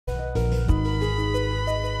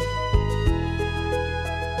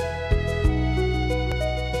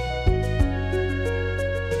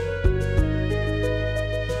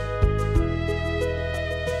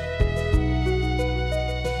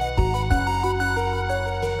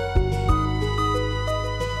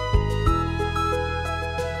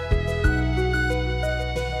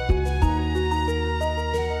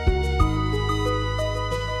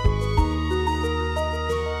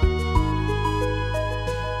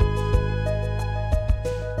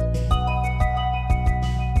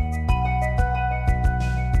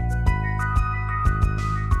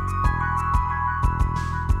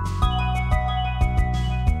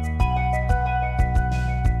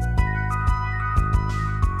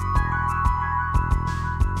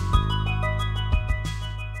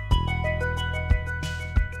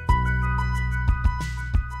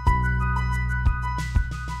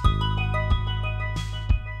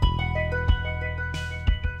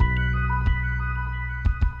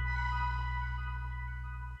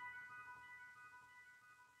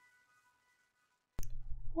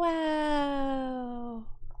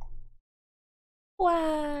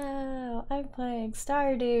I'm playing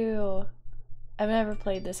Stardew. I've never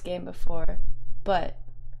played this game before, but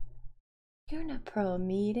Unipro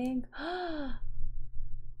meeting?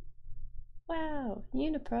 Wow,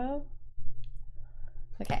 Unipro.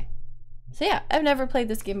 Okay, so yeah, I've never played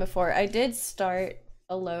this game before. I did start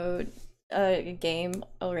a game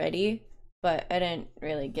already, but I didn't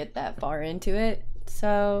really get that far into it,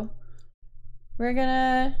 so we're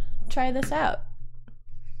gonna try this out.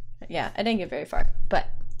 Yeah, I didn't get very far, but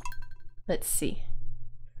let's see.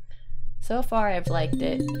 So far I've liked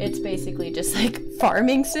it. It's basically just like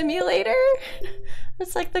farming simulator.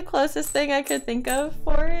 It's like the closest thing I could think of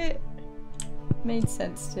for it. Made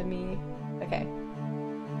sense to me. Okay.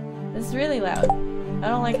 This is really loud. I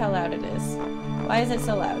don't like how loud it is. Why is it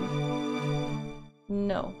so loud?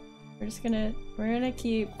 No. We're gonna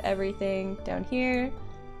keep everything down here,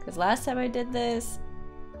 because last time I did this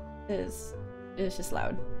it was just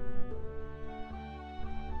loud.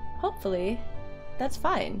 Hopefully that's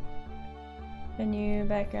fine. Menu,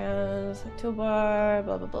 backgrounds, toolbar,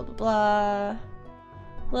 blah blah blah blah blah.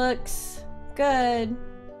 Looks good.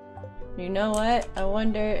 You know what? I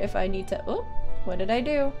wonder if I need to— oh, what did I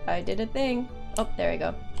do? I did a thing. Oh, there we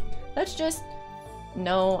go. Let's just—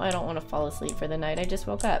 no, I don't want to fall asleep for the night. I just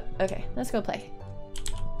woke up. Okay, let's go play.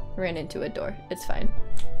 Ran into a door. It's fine.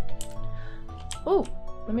 Oh,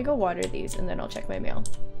 let me go water these and then I'll check my mail.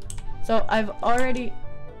 So I've already—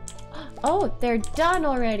 oh, they're done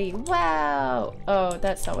already. Wow. Oh,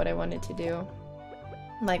 that's not what I wanted to do.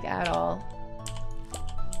 Like, at all.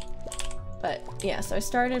 But yeah, so I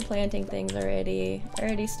started planting things already. I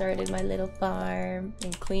already started my little farm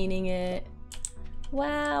and cleaning it.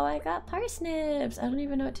 Wow, I got parsnips. I don't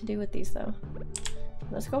even know what to do with these though.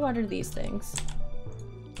 Let's go water these things.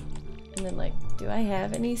 And then, like, do I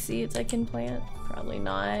have any seeds I can plant? Probably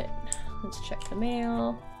not. Let's check the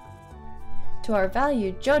mail. To our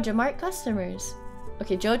valued Joja Mart customers.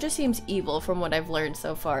 Okay, Joja seems evil from what I've learned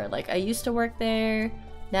so far. Like, I used to work there,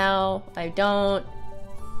 now I don't.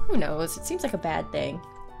 Who knows? It seems like a bad thing.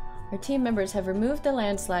 Our team members have removed the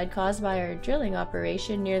landslide caused by our drilling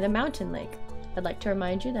operation near the mountain lake. I'd like to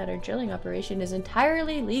remind you that our drilling operation is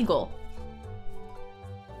entirely legal.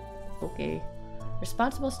 Okay.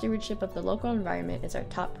 Responsible stewardship of the local environment is our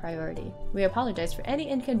top priority. We apologize for any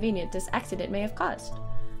inconvenience this accident may have caused.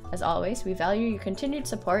 As always, we value your continued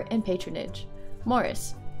support and patronage.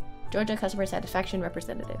 Morris, Georgia Customer Satisfaction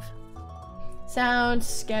Representative. Sounds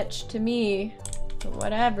sketch to me.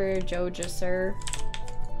 Whatever, Joja, sir.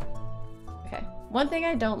 Okay. One thing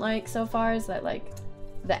I don't like so far is that, like,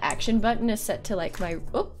 the action button is set to, like,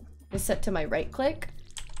 is set to my right click.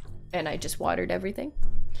 And I just watered everything.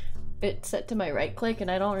 It's set to my right click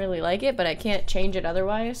and I don't really like it, but I can't change it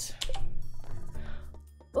otherwise.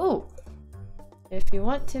 Ooh. If you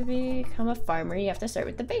want to become a farmer, you have to start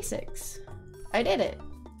with the basics. I did it.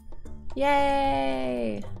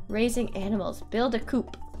 Yay! Raising animals. Build a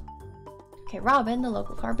coop. Okay, Robin, the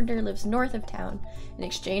local carpenter, lives north of town. In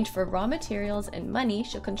exchange for raw materials and money,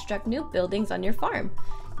 she'll construct new buildings on your farm.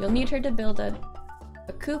 You'll need her to build a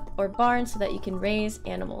coop or barn so that you can raise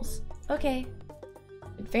animals. Okay.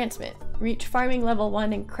 Advancement. Reach farming level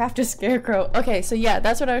 1 and craft a scarecrow. Okay, so yeah,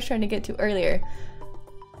 that's what I was trying to get to earlier.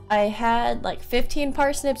 I had like 15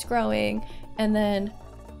 parsnips growing, and then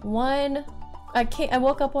I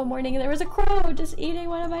woke up one morning and there was a crow just eating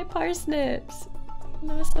one of my parsnips.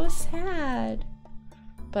 And it was so sad.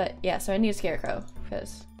 But yeah, so I need a scarecrow,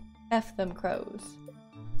 because F them crows.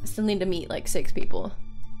 I still need to meet like 6 people.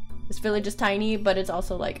 This village is tiny, but it's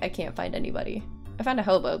also like I can't find anybody. I found a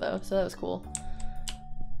hobo though, so that was cool.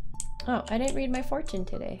 Oh, I didn't read my fortune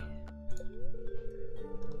today.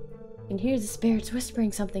 And hear the spirits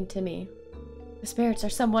whispering something to me. The spirits are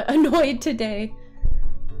somewhat annoyed today.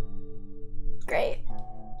 Great.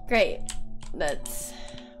 Great. That's—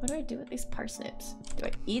 what do I do with these parsnips? Do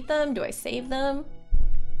I eat them? Do I save them?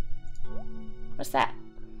 What's that?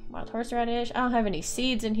 Wild horseradish? I don't have any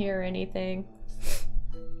seeds in here or anything.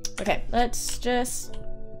 Okay, let's just—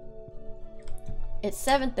 it's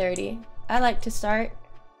 7:30. I like to start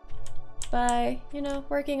by, you know,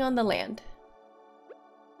 working on the land.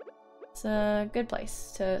 It's a good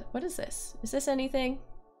place to— what is this? Is this anything?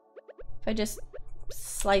 If I just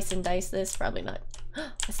slice and dice this, probably not.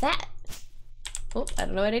 What's that? Oh, I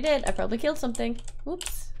don't know what I did. I probably killed something.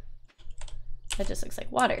 Oops. That just looks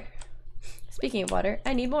like water. Speaking of water,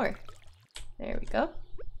 I need more. There we go.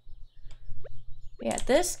 Yeah,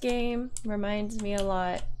 this game reminds me a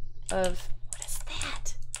lot of— what is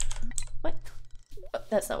that? What? Oh,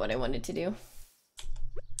 that's not what I wanted to do.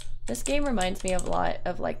 This game reminds me of a lot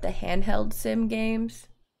of like the handheld sim games,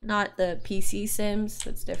 not the PC sims.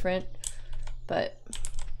 That's different. But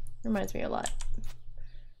Reminds me a lot.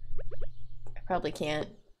 I probably can't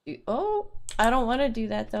do— oh, I don't want to do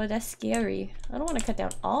that though. That's scary. I don't want to cut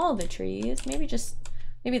down all the trees. Maybe just—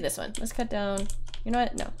 maybe this one. Let's cut down— you know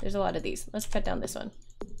what? No, there's a lot of these. Let's cut down this one.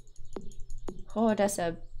 Oh, that's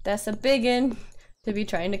a big one to be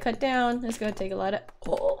trying to cut down. It's gonna take a lot of—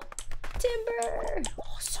 oh, timber!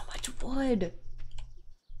 Oh, so much wood.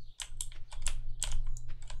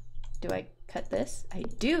 Do I cut this? I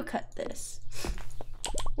do cut this.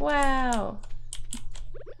 Wow.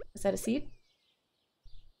 Is that a seed?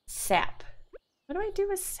 Sap. What do I do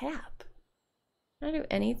with sap? Can I do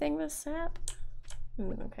anything with sap?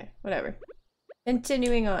 Okay, whatever.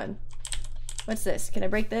 Continuing on. What's this? Can I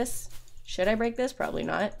break this? Should I break this? Probably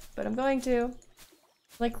not, but I'm going to. I'm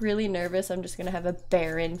like really nervous. I'm just gonna have a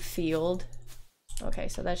barren field. Okay,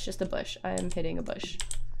 so that's just a bush. I am hitting a bush.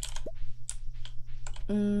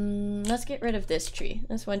 Let's get rid of this tree.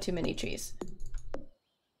 That's one too many trees.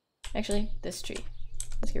 Actually, this tree.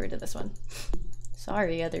 Let's get rid of this one.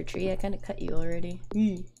 Sorry, other tree. I kind of cut you already.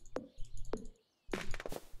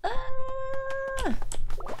 Ah!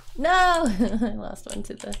 No! I lost one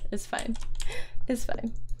to the— it's fine. It's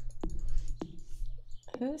fine.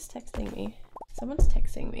 Who's texting me? Someone's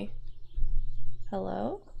texting me.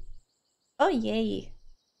 Hello? Oh, yay.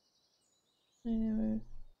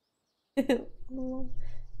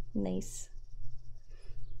 Nice.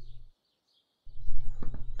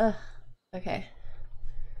 Ugh. Okay.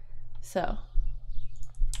 So.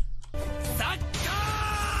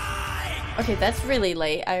 Okay, that's really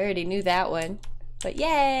late. I already knew that one. But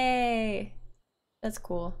yay! That's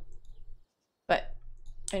cool. But,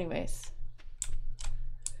 anyways.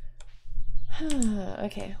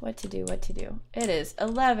 Okay, what to do, what to do. It is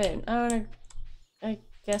 11. I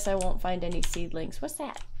guess I won't find any seedlings. What's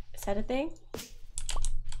that? Is that a thing?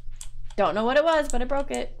 Don't know what it was, but I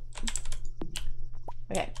broke it.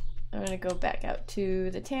 Okay, I'm gonna go back out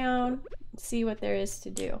to the town and see what there is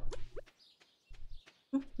to do.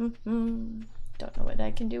 Don't know what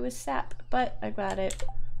I can do with sap, but I got it.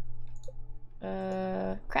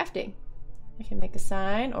 Crafting. I can make a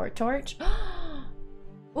sign or a torch.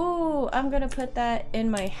 Ooh, I'm gonna put that in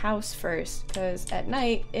my house first, because at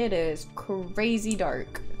night it is crazy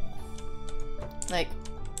dark. Like,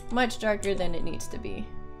 much darker than it needs to be.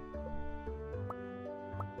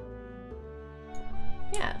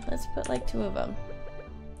 Yeah, let's put like 2 of them.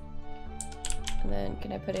 And then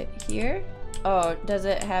can I put it here? Oh, does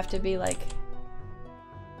it have to be like—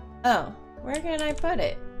 oh, where can I put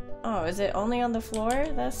it? Oh, is it only on the floor?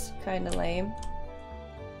 That's kind of lame.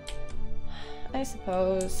 I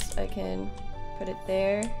suppose I can put it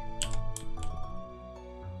there.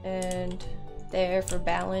 And there for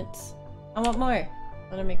balance. I want more. I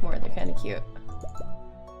want to make more. They're kind of cute.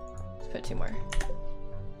 Let's put 2 more.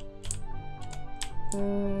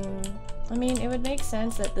 I mean, it would make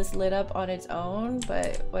sense that this lit up on its own,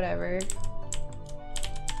 but whatever.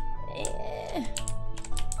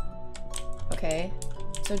 Okay,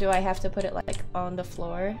 so do I have to put it like on the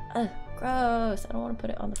floor? Ugh, gross. I don't want to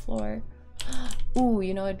put it on the floor. Ooh,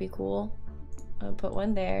 you know it'd be cool? I'll put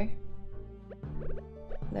one there.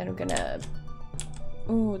 Then I'm gonna—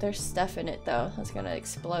 ooh, there's stuff in it though. That's gonna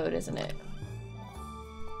explode, isn't it?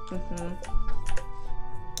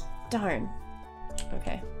 Darn.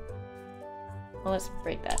 Okay. Well, let's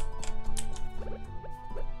break that.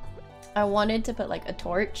 I wanted to put like a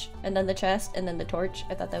torch and then the chest and then the torch.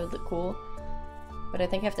 I thought that would look cool. But I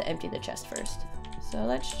think I have to empty the chest first. So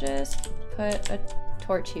let's just put a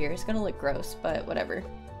torch here. It's gonna look gross, but whatever.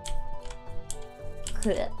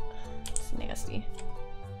 It's nasty.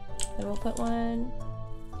 Then we'll put one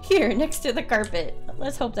here next to the carpet.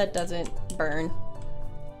 Let's hope that doesn't burn.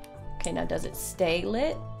 Okay, now does it stay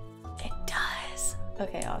lit? It does.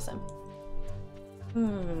 Okay, awesome.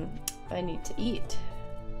 I need to eat.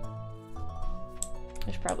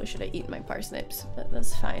 I probably should have eaten my parsnips, but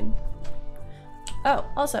that's fine. Oh,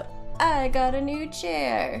 also, I got a new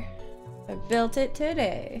chair. I built it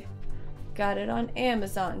today. Got it on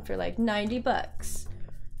Amazon for like 90 bucks.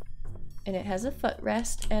 And it has a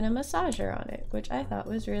footrest and a massager on it, which I thought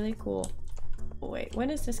was really cool. Wait,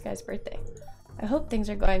 when is this guy's birthday? I hope things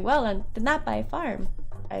are going well on the Not By Farm.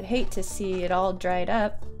 I'd hate to see it all dried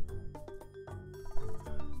up.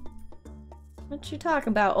 What you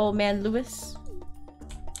talking about, old man Lewis?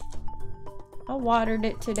 I watered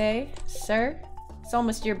it today, sir. It's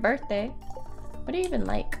almost your birthday. What do you even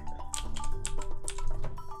like?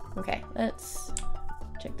 Okay, let's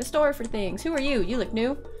check the store for things. Who are you? You look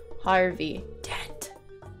new. Harvey Dent.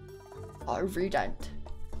 Harvey Dent.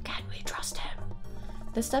 Can we trust him?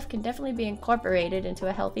 This stuff can definitely be incorporated into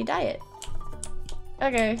a healthy diet.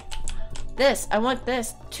 Okay. This, I want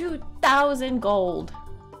this. 2,000 gold.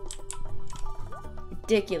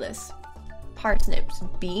 Ridiculous. Parsnips,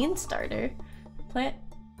 bean starter. Plant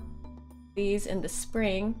these in the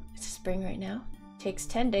spring. It's spring right now. Takes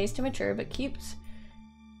 10 days to mature, but keeps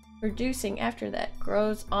producing after that.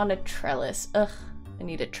 Grows on a trellis. Ugh, I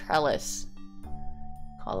need a trellis.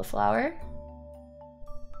 Cauliflower.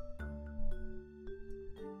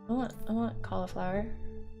 I want cauliflower.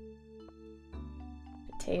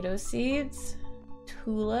 Potato seeds.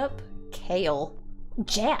 Tulip. Kale.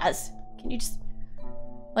 Jazz. Can you just...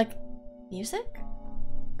 like, music?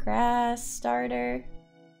 Grass starter.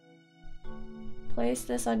 Place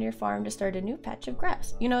this on your farm to start a new patch of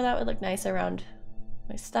grass. You know, that would look nice around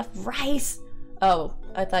my stuff. Rice! Oh,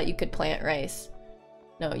 I thought you could plant rice.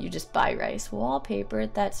 No, you just buy rice. Wallpaper,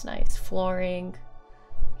 that's nice. Flooring.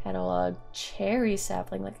 Catalog. Cherry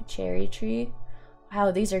sapling, like a cherry tree.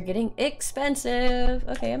 Wow, these are getting expensive.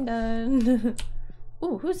 Okay, I'm done.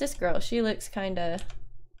 Ooh, who's this girl? She looks kinda...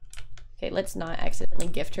 Okay, let's not accidentally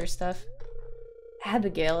gift her stuff.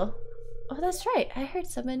 Abigail. Oh, that's right. I heard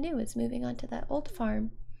someone new is moving on to that old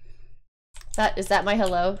farm. Is that my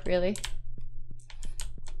hello? Really?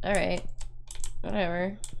 Alright.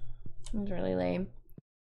 Whatever. It's really lame.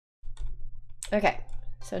 Okay.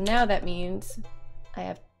 So now that means I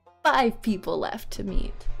have 5 people left to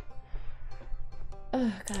meet.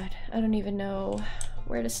 Oh god. I don't even know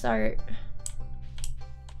where to start.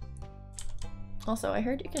 Also, I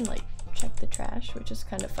heard you can like check the trash, which is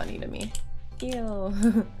kind of funny to me.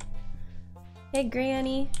 Ew. Hey,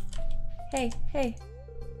 Granny. Hey, hey.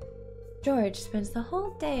 George spends the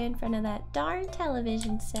whole day in front of that darn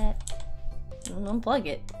television set. I'll unplug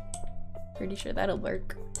it. Pretty sure that'll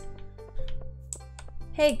work.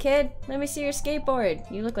 Hey, kid. Let me see your skateboard.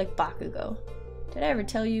 You look like Bakugo. Did I ever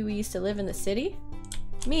tell you we used to live in the city?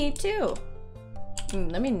 Me too.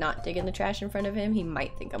 Let me not dig in the trash in front of him. He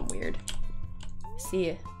might think I'm weird. See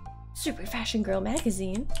ya. Super Fashion Girl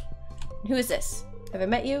magazine. Who is this? Have I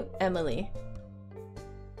met you? Emily.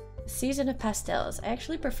 Season of pastels. I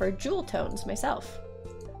actually prefer jewel tones myself.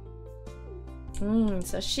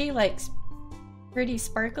 So she likes pretty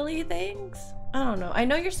sparkly things? I don't know. I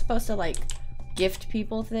know you're supposed to like gift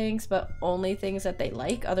people things, but only things that they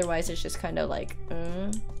like. Otherwise it's just kind of like,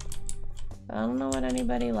 I don't know what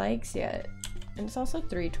anybody likes yet. And it's also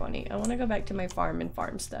 3:20. I want to go back to my farm and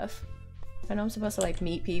farm stuff. I know I'm supposed to like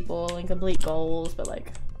meet people and complete goals, but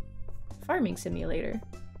like farming simulator.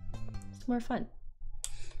 It's more fun.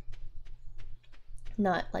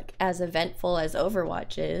 Not like as eventful as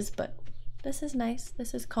Overwatch is, but this is nice.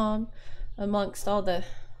 This is calm amongst all the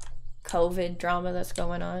COVID drama that's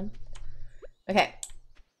going on. Okay,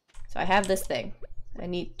 so I have this thing. I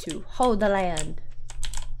need to hoe the land.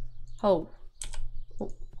 Hoe. Oh,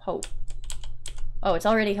 hoe. Oh, it's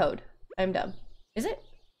already hoed. I'm dumb. Is it?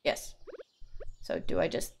 Yes. So do I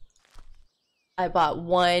just... I bought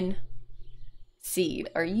 1 seed.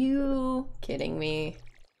 Are you kidding me?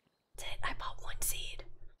 I bought 1 seed.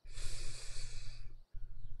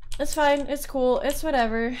 It's fine. It's cool. It's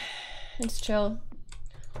whatever. It's chill.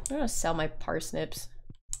 I'm gonna sell my parsnips.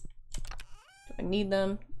 Do I need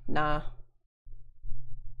them? Nah.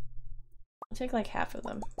 I'll take like half of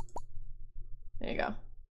them. There you go.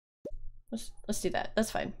 Let's do that. That's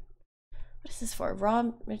fine. What is this for?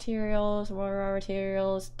 Raw materials, more raw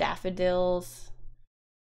materials, daffodils,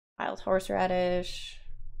 wild horseradish.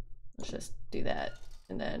 Let's just do that.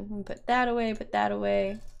 And then put that away, put that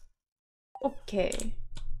away. Okay.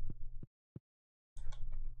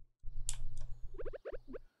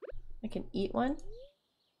 I can eat one.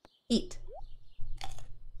 Eat.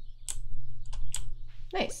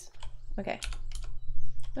 Nice. Okay.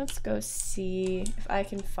 Let's go see if I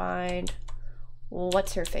can find...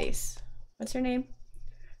 What's her face? What's her name?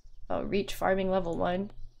 Oh, reach farming level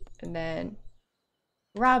 1. And then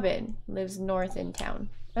Robin lives north in town.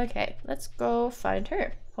 Okay, let's go find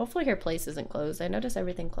her. Hopefully her place isn't closed. I notice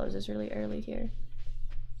everything closes really early here.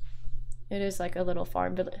 It is like a little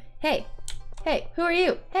farm village. Hey! Hey, who are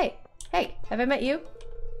you? Hey! Hey, have I met you?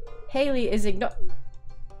 Haley is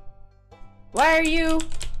Why are you...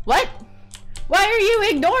 What? Why are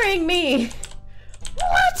you ignoring me?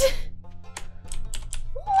 What?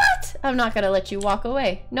 What? I'm not gonna let you walk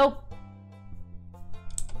away. Nope.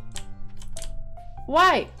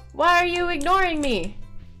 Why? Why are you ignoring me?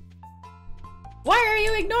 Why are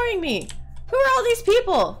you ignoring me? Who are all these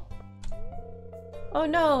people? Oh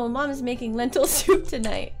no, Mom's making lentil soup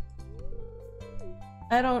tonight.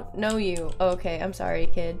 I don't know you. Okay, I'm sorry,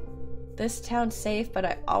 kid. This town's safe, but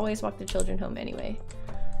I always walk the children home anyway.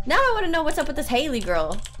 Now I want to know what's up with this Haley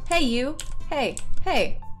girl. Hey, you. Hey,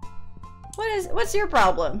 hey. What's your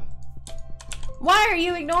problem? Why are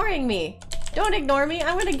you ignoring me? Don't ignore me.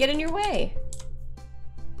 I'm gonna get in your way.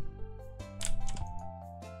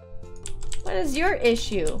 What is your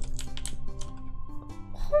issue?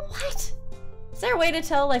 What? Is there a way to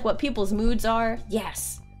tell like what people's moods are?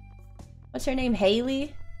 Yes. What's her name?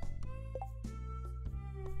 Haley?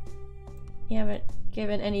 You haven't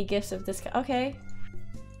given any gifts of this kind. Okay.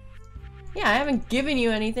 Yeah, I haven't given you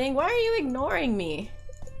anything. Why are you ignoring me?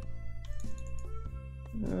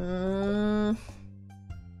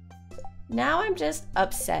 Now I'm just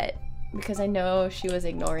upset because I know she was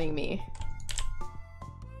ignoring me.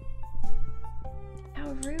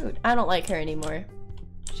 How rude. I don't like her anymore.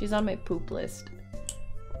 She's on my poop list.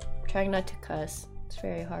 I'm trying not to cuss. It's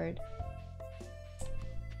very hard.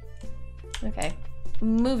 Okay.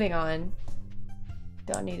 Moving on.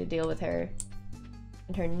 Don't need to deal with her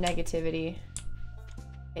and her negativity.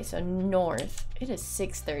 Okay, so north. It is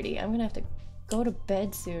 6:30. I'm gonna have to go to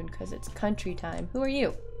bed soon because it's country time. Who are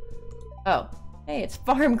you? Oh, hey, it's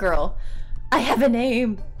Farm Girl. I have a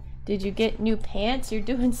name. Did you get new pants? You're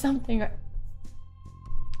doing something. Are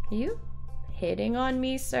you hitting on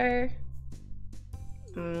me, sir?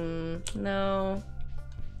 No.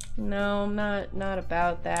 No, not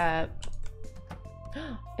about that.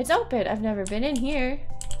 It's open. I've never been in here.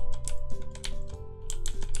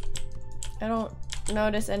 I don't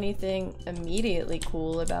notice anything immediately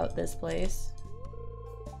cool about this place.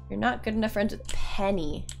 You're not good enough friends with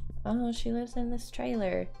Penny. Oh, she lives in this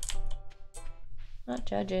trailer. Not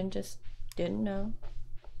judging, just didn't know.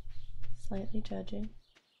 Slightly judging.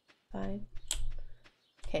 Fine.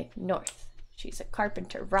 Okay, north. She's a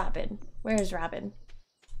carpenter. Robin. Where's Robin?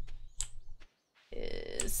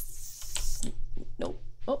 Nope.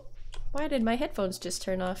 Oh, why did my headphones just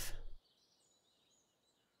turn off?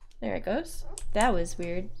 There it goes. That was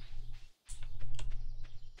weird.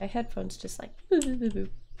 My headphones just like boo boo boo boo.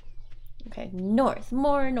 Okay, north.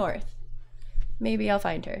 More north. Maybe I'll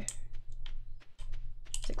find her.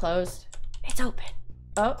 Is it closed? It's open.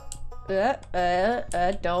 Oh.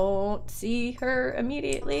 Don't see her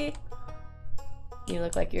immediately. You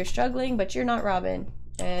look like you're struggling, but you're not Robin.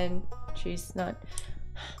 And she's not.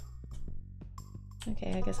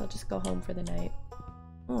 Okay, I guess I'll just go home for the night.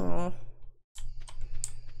 Oh.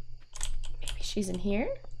 Maybe she's in here?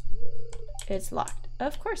 It's locked.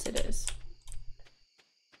 Of course it is.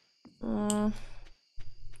 I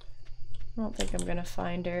don't think I'm gonna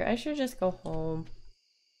find her. I should just go home.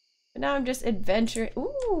 But now I'm just adventuring.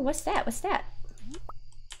 Ooh, what's that? What's that?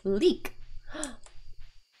 Leek.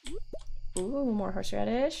 Ooh, more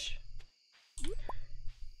horseradish.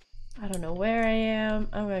 I don't know where I am.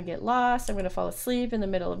 I'm gonna get lost. I'm gonna fall asleep in the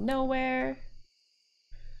middle of nowhere.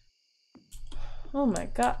 Oh my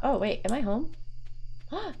god. Oh wait, am I home?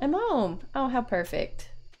 I'm home. Oh, how perfect.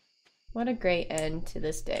 What a great end to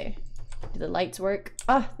this day. Do the lights work?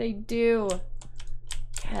 Oh, they do.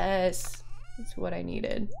 Yes. That's what I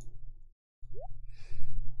needed.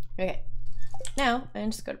 Okay. Now, I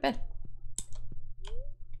can just go to bed.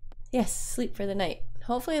 Yes, sleep for the night.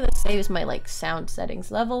 Hopefully this saves my like sound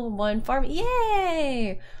settings. Level 1 farm.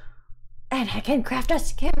 Yay! And I can craft a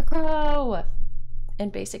scarecrow!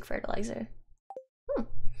 And basic fertilizer.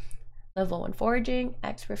 Level 1 foraging,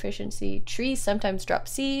 axe proficiency, trees sometimes drop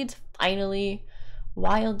seeds, finally,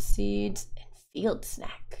 wild seeds, and field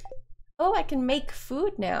snack. Oh, I can make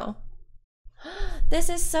food now. This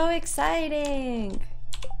is so exciting!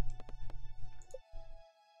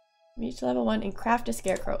 Reach level 1 and craft a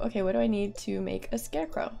scarecrow. Okay, what do I need to make a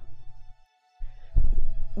scarecrow?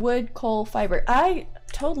 Wood, coal, fiber. I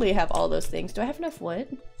totally have all those things. Do I have enough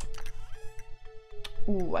wood?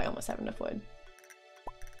 Ooh, I almost have enough wood.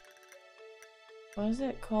 What is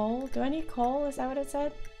it? Coal? Do I need coal? Is that what it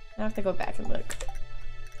said? I have to go back and look.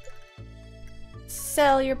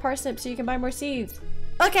 Sell your parsnips so you can buy more seeds.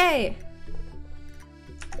 Okay!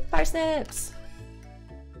 Parsnips!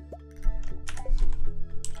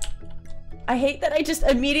 I hate that I just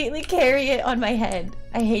immediately carry it on my head.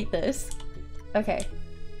 I hate this. Okay.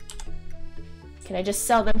 Can I just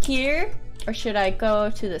sell them here? Or should I go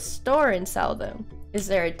to the store and sell them? Is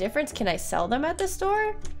there a difference? Can I sell them at the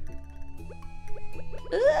store?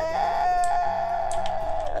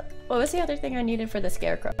 What was the other thing I needed for the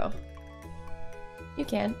scarecrow? You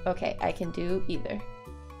can. Okay, I can do either.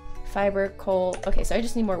 Fiber, coal. Okay, so I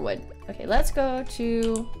just need more wood. Okay, let's go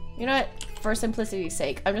to... You know what? For simplicity's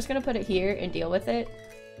sake, I'm just gonna put it here and deal with it.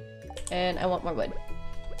 And I want more wood.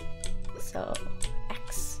 So,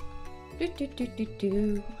 X.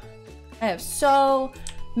 I have so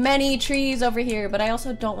many trees over here, but I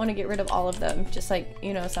also don't want to get rid of all of them. Just like,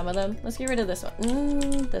 you know, some of them. Let's get rid of this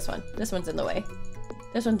one. This one. This one's in the way.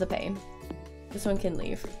 This one's a pain. This one can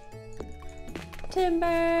leave.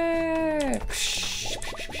 Timber!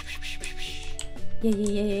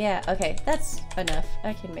 Yeah. Okay, that's enough.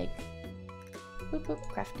 I can make... Boop boop,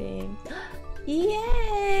 crafting.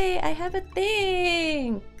 Yay! I have a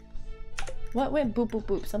thing! What went boop boop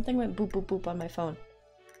boop? Something went boop boop boop on my phone.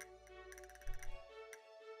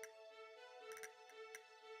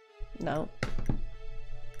 No.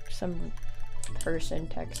 Some person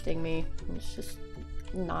texting me. It's just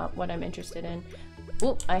not what I'm interested in.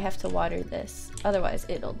 Oop, I have to water this. Otherwise,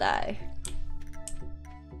 it'll die.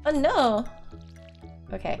 Oh no!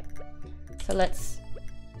 Okay. So let's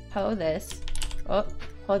hoe this. Oh,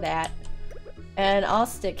 hoe that. And I'll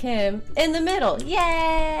stick him in the middle.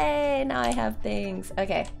 Yay! Now I have things.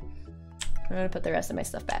 Okay. I'm gonna put the rest of my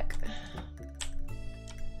stuff back.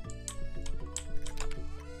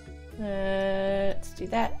 Let's do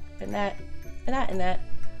that, and that, and that, and that.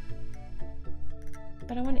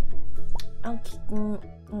 But I want to... I'll keep...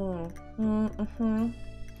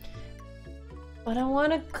 But I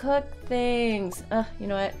want to cook things. You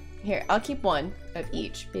know what? Here, I'll keep one of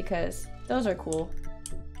each because those are cool.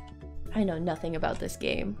 I know nothing about this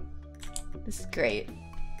game. This is great.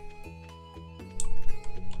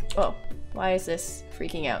 Oh, why is this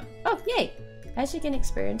freaking out? Oh, yay! As you gain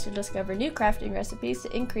experience, you'll discover new crafting recipes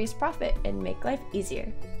to increase profit and make life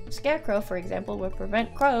easier. Scarecrow, for example, will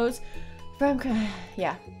prevent crows from...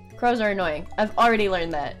 Yeah, crows are annoying. I've already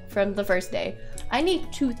learned that from the first day. I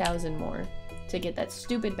need 2,000 more to get that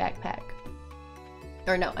stupid backpack.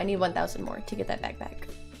 Or no, I need 1,000 more to get that backpack.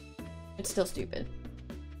 It's still stupid.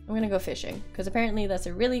 I'm gonna go fishing, because apparently that's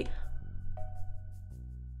a really...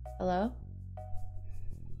 Hello?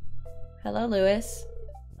 Hello, Lewis.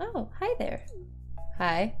 Oh, hi there.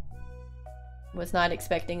 Hi. Was not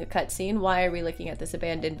expecting a cutscene. Why are we looking at this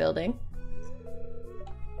abandoned building?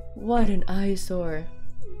 What an eyesore.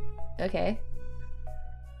 Okay.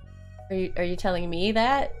 Are you telling me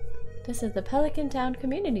that? This is the Pelican Town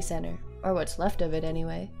Community Center. Or what's left of it,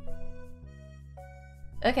 anyway.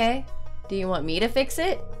 Okay. Do you want me to fix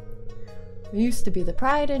it? It used to be the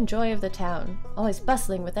pride and joy of the town, always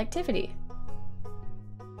bustling with activity.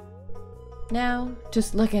 Now,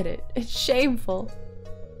 just look at it. It's shameful.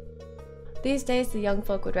 These days, the young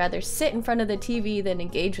folk would rather sit in front of the TV than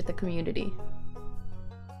engage with the community.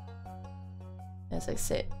 As I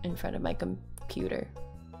sit in front of my computer.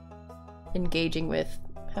 Engaging with...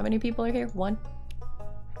 How many people are here? 1?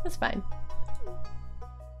 That's fine.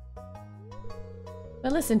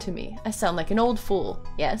 But listen to me. I sound like an old fool,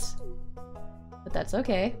 yes? But that's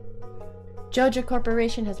okay. Joja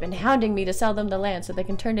Corporation has been hounding me to sell them the land so they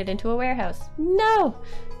can turn it into a warehouse. No!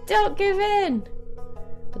 Don't give in!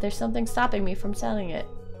 But there's something stopping me from selling it.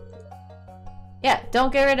 Yeah,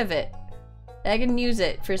 don't get rid of it. I can use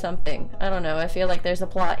it for something. I don't know, I feel like there's a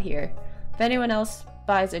plot here. If anyone else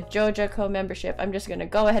buys a Joja Co membership, I'm just gonna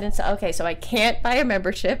go ahead and sell. Okay, so I can't buy a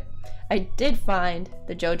membership. I did find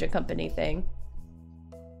the Joja Company thing.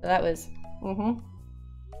 So that was...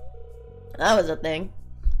 That was a thing.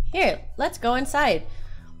 Here, let's go inside.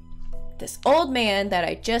 This old man that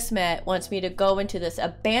I just met wants me to go into this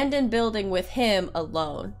abandoned building with him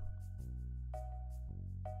alone.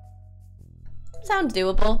 Sounds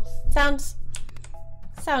doable. Sounds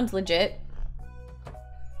legit.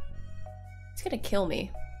 He's gonna kill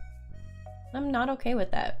me. I'm not okay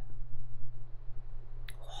with that.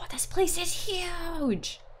 Oh, this place is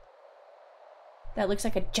huge! That looks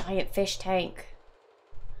like a giant fish tank.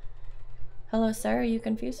 Hello, sir. Are you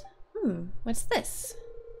confused? What's this?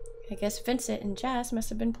 I guess Vincent and Jazz must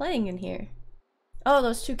have been playing in here. Oh,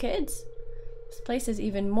 those 2 kids? This place is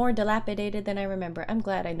even more dilapidated than I remember. I'm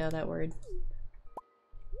glad I know that word.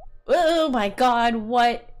 Oh my god,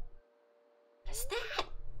 what? What is that?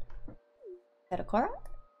 Is that a Korok?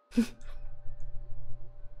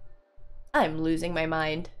 I'm losing my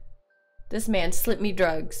mind. This man slipped me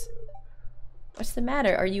drugs. What's the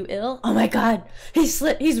matter? Are you ill? Oh my god! He's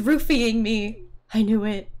roofieing me! I knew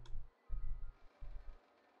it.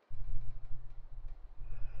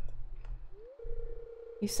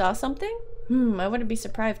 You saw something? I wouldn't be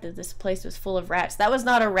surprised if this place was full of rats. That was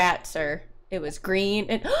not a rat, sir. It was green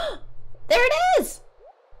and... There it is!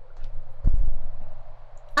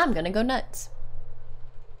 I'm gonna go nuts.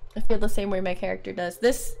 I feel the same way my character does.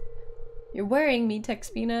 This... You're worrying me,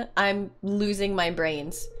 Texpina. I'm losing my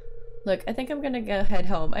brains. Look, I think I'm gonna go head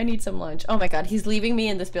home. I need some lunch. Oh my god, he's leaving me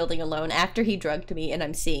in this building alone after he drugged me and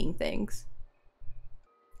I'm seeing things.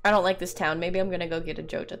 I don't like this town. Maybe I'm gonna go get a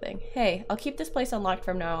Joja thing. Hey, I'll keep this place unlocked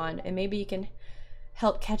from now on and maybe you can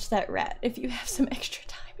help catch that rat if you have some extra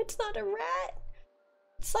time. It's not a rat.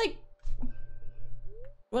 It's like...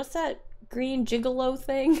 What's that green gigolo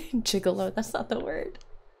thing? Gigolo, that's not the word.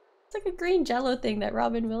 It's like a green jello thing that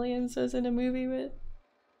Robin Williams was in a movie with.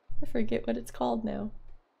 I forget what it's called now.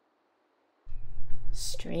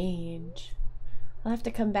 Strange. I'll have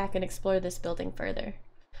to come back and explore this building further.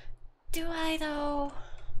 Do I though?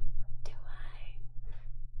 Do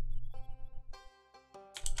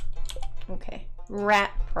I? Okay.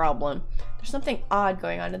 Rat problem. There's something odd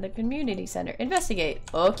going on in the community center. Investigate.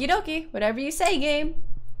 Okie dokie. Whatever you say, game.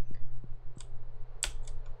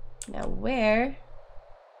 Now where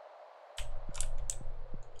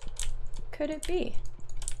could it be?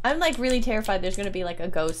 I'm like really terrified there's gonna be like a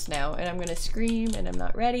ghost now and I'm gonna scream and I'm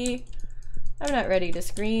not ready. I'm not ready to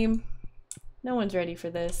scream. No one's ready for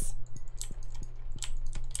this.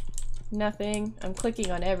 Nothing. I'm clicking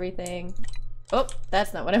on everything. Oh,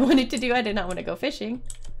 that's not what I wanted to do. I did not want to go fishing.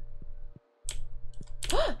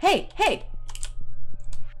 Hey, hey!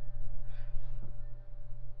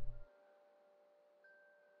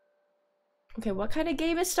 Okay, what kind of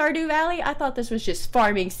game is Stardew Valley? I thought this was just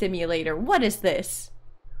farming simulator. What is this?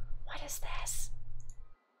 What is this?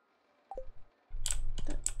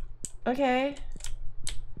 Okay.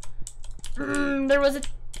 There was a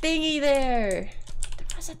thingy there.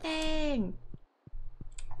 There was a thing.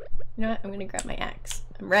 You know what? I'm gonna grab my axe.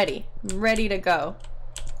 I'm ready. I'm ready to go.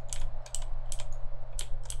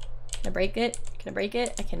 Can I break it? Can I break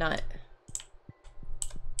it? I cannot.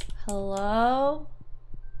 Hello?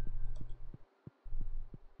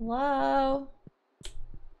 Hello?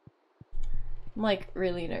 I'm like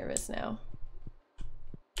really nervous now.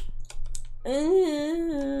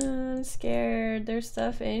 I'm scared. There's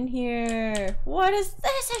stuff in here. What is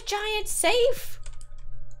this? A giant safe?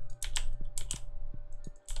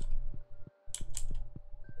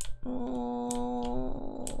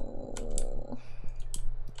 Oh.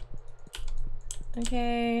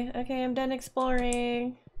 Okay, I'm done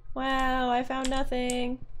exploring. Wow, I found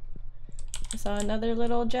nothing. I saw another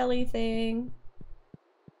little jelly thing.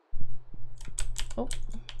 Oh.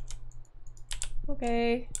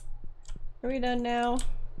 Okay. Are we done now?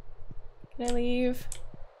 Can I leave?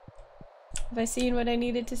 Have I seen what I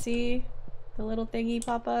needed to see? The little thingy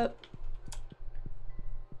pop up?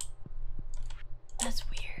 That's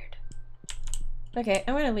weird. Okay,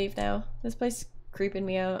 I'm gonna leave now. This place is creeping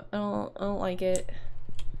me out. I don't like it.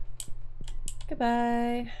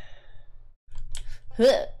 Goodbye.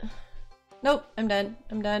 Huh. Nope, I'm done.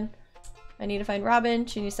 I'm done. I need to find Robin.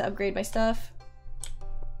 She needs to upgrade my stuff.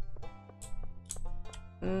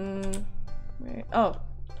 Where? Oh,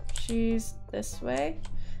 she's this way.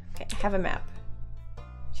 Okay, I have a map.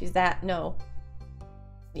 She's that. No.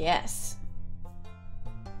 Yes.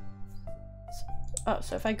 Oh,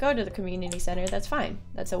 so if I go to the community center, that's fine.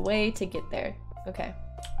 That's a way to get there. Okay.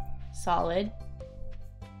 Solid.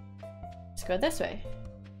 Let's go this way.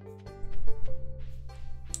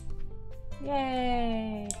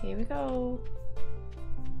 Yay! Here we go.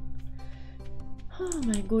 Oh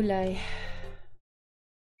my gulay.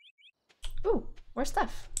 Ooh, more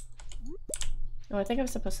stuff. Oh, I think I'm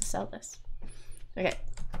supposed to sell this. Okay.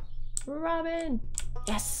 Robin!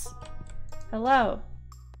 Yes! Hello.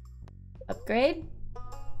 Upgrade?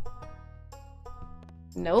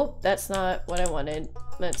 Nope, that's not what I wanted.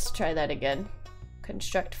 Let's try that again.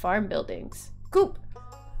 Construct farm buildings. Coop!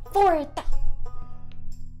 Forta!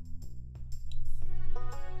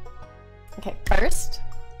 Okay, first,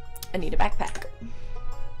 I need a backpack.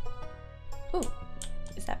 Ooh,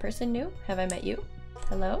 is that person new? Have I met you?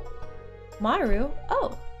 Hello? Maru?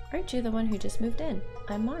 Oh, aren't you the one who just moved in?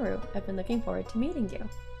 I'm Maru. I've been looking forward to meeting you.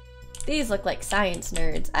 These look like science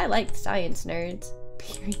nerds. I like science nerds.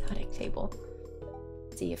 Periodic table.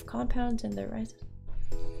 See if compounds in the rise.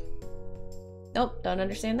 Nope, don't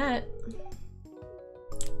understand that.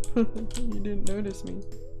 You didn't notice me.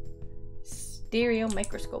 Stereo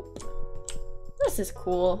microscope. This is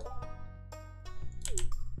cool.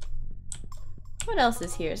 What else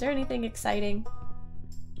is here? Is there anything exciting?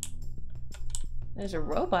 There's a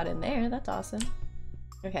robot in there. That's awesome.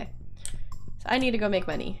 Okay. So I need to go make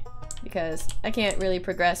money because I can't really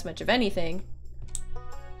progress much of anything.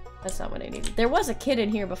 That's not what I needed. There was a kid in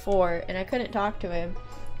here before and I couldn't talk to him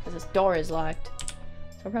because this door is locked.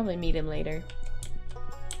 So I'll probably meet him later.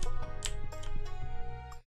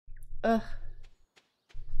 Ugh.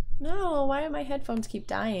 No, why do my headphones keep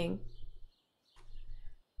dying?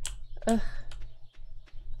 Ugh.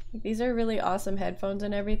 These are really awesome headphones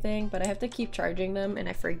and everything, but I have to keep charging them and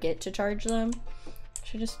I forget to charge them. I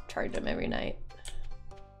should just charge them every night.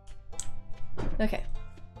 Okay.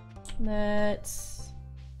 Let's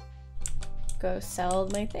go sell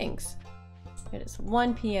my things. It is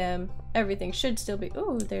 1 p.m. Everything should still be—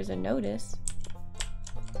 ooh, there's a notice.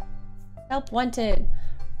 Help wanted.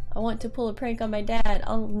 I want to pull a prank on my dad.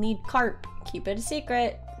 I'll need carp. Keep it a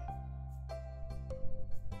secret.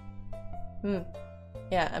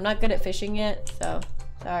 Yeah, I'm not good at fishing yet, so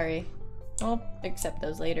sorry. I'll accept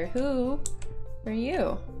those later. Who are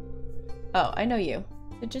you? Oh, I know you.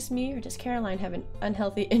 Is it just me, or does Caroline have an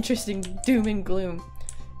unhealthy interest in doom and gloom?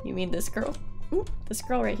 You mean this girl? This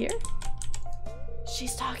girl right here?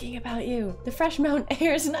 She's talking about you. The fresh mountain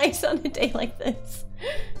air is nice on a day like this.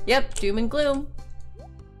 Yep, doom and gloom.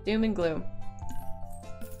 Doom and gloom.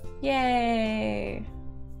 Yay!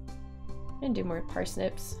 I'm gonna do more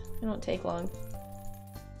parsnips. It won't take long.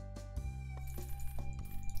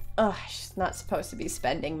 Oh, she's not supposed to be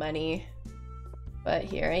spending money. But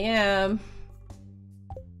here I am.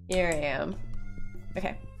 Here I am.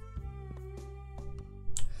 Okay.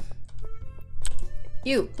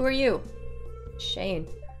 You! Who are you? Shane.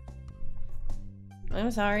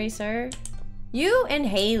 I'm sorry, sir. You and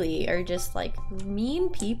Haley are just like mean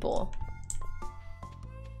people.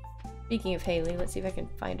 Speaking of Haley, let's see if I can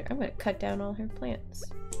find her. I'm gonna cut down all her plants.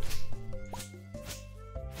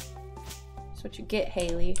 That's what you get,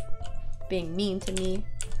 Haley. Being mean to me.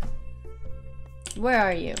 Where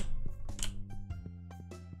are you?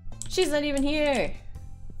 She's not even here!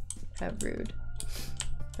 How rude.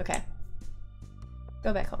 Okay.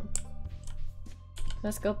 Go back home.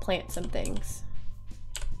 Let's go plant some things.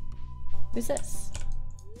 Who's this?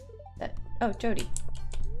 That— oh, Jody.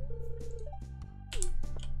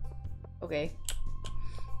 Okay.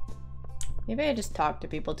 Maybe I just talk to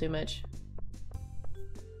people too much.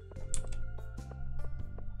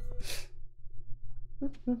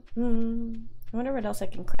 I wonder what else I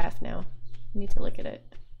can craft now. I need to look at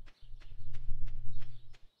it.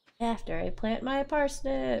 After I plant my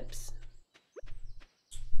parsnips.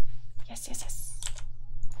 Yes, yes, yes.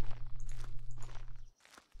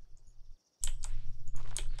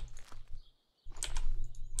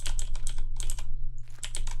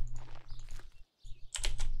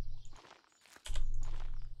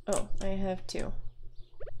 Oh, I have two.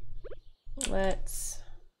 Let's...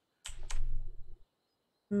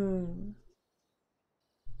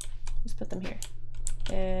 Let's put them here.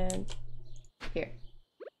 And here.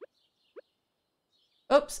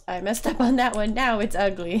 Oops, I messed up on that one. Now it's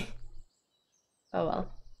ugly. Oh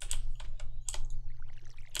well.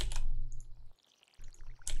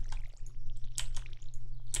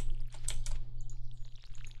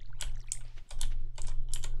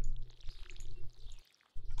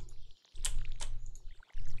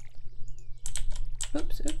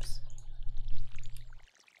 Oops, oops.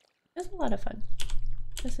 It's a lot of fun.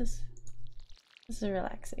 This is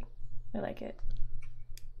relaxing. I like it.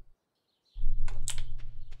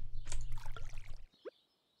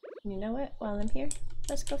 You know what? While I'm here,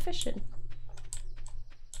 let's go fishing.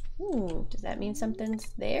 Ooh, does that mean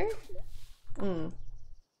something's there?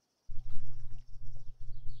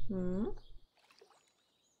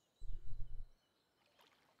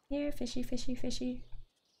 Here, fishy, fishy, fishy.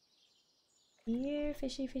 Here,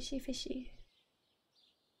 fishy, fishy, fishy.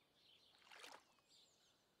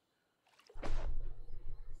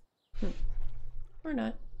 Or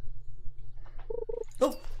not.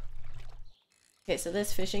 Oh! Okay, so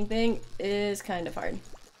this fishing thing is kind of hard.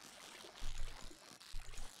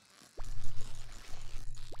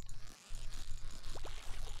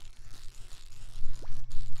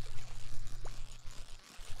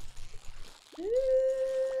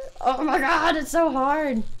 Oh my god, it's so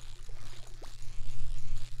hard!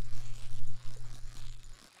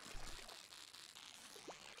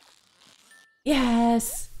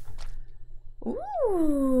 Yes!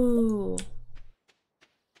 Ooh!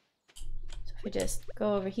 So if we just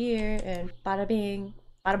go over here and bada bing,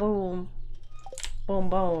 bada boom, boom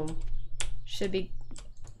boom, should be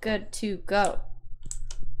good to go.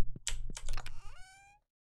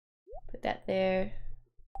 Put that there.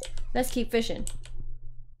 Let's keep fishing.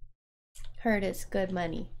 Heard it's good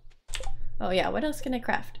money. Oh yeah, what else can I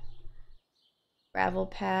craft? Gravel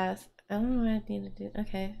path. I don't know what I need to do.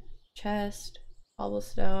 Okay. Chest,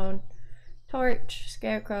 cobblestone, torch,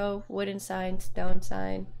 scarecrow, wooden sign, stone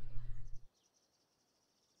sign.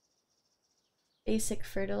 Basic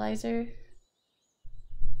fertilizer.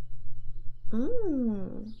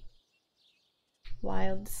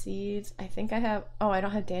 Wild seeds. I think I have— oh, I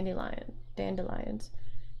don't have dandelions.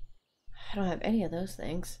 I don't have any of those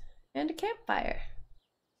things. And a campfire.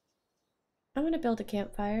 I'm gonna build a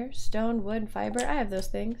campfire. Stone, wood, fiber. I have those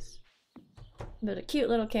things. Build a cute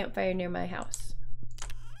little campfire near my house.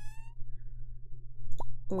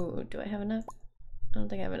 Ooh, do I have enough? I don't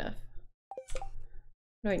think I have enough.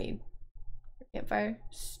 What do I need? Campfire?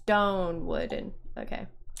 Stone, wood, and— okay.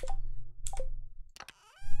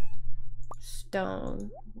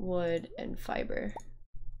 stone, wood, and fiber.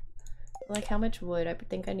 Like, how much wood? I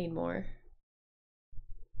think I need more.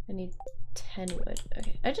 I need 10 wood.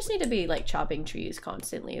 Okay, I just need to be like chopping trees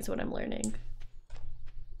constantly is what I'm learning.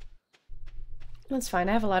 That's fine.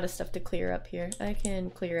 I have a lot of stuff to clear up here. I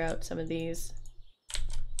can clear out some of these.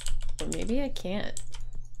 Or maybe I can't.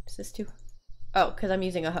 Is this too... Oh, because I'm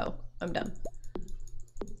using a hoe. I'm dumb.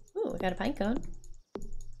 Ooh, I got a pine cone.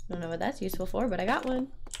 I don't know what that's useful for, but I got one.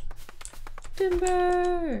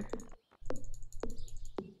 Timber!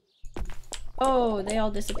 Oh, they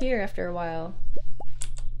all disappear after a while.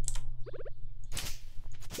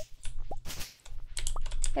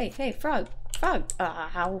 Hey, hey, frog! Frog!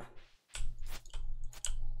 Ow!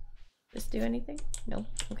 Does this do anything? No?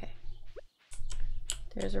 Okay.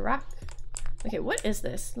 There's a rock. Okay, what is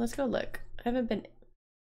this? Let's go look. I haven't been...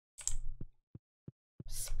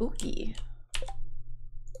 Spooky.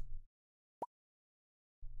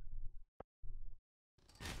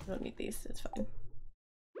 I don't need these, it's fine.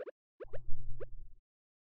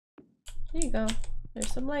 There you go.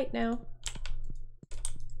 There's some light now.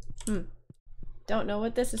 Don't know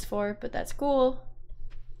what this is for, but that's cool.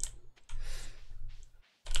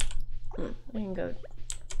 I can go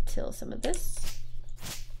till some of this.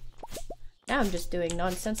 Now I'm just doing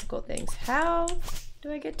nonsensical things. How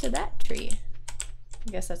do I get to that tree?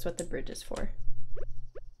 I guess that's what the bridge is for.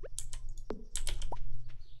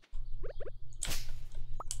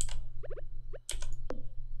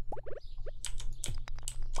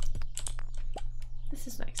 This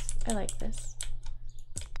is nice. I like this.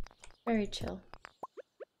 Very chill.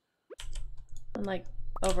 Unlike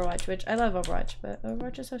Overwatch, which I love Overwatch, but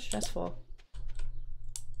Overwatch is so stressful.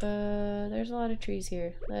 There's a lot of trees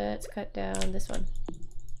here. Let's cut down this one.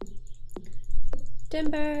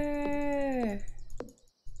 Timber!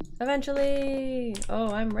 Eventually!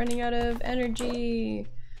 Oh, I'm running out of energy!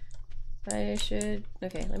 I should...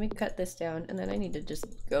 Okay, let me cut this down, and then I need to just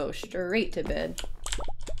go straight to bed.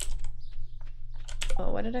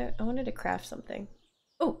 Oh, what did I wanted to craft something.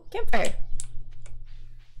 Oh, campfire!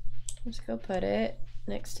 Let's go put it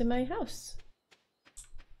next to my house.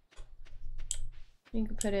 You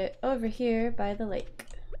can put it over here by the lake.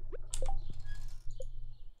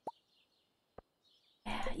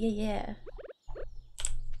 Yeah, yeah.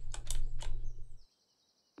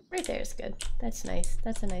 Right there is good. That's nice.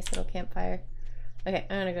 That's a nice little campfire. Okay,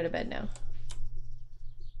 I'm gonna go to bed now.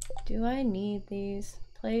 Do I need these?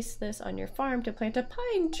 Place this on your farm to plant a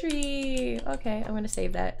pine tree. Okay, I'm gonna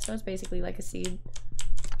save that. So it's basically like a seed.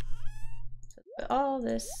 So put all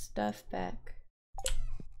this stuff back.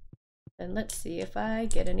 And let's see if I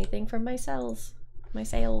get anything from my sales.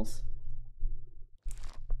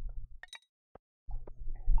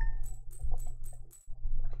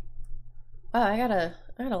 Wow, I got a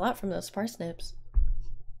lot from those parsnips.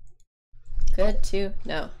 Good to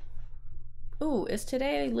know. Ooh, is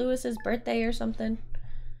today Lewis's birthday or something?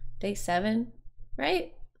 Day 7,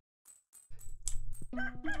 right?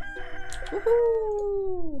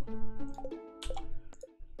 Woohoo!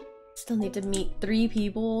 Still need to meet 3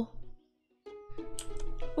 people.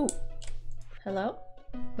 Ooh. Hello?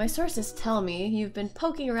 My sources tell me you've been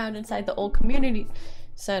poking around inside the old community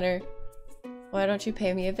center. Why don't you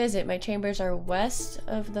pay me a visit? My chambers are west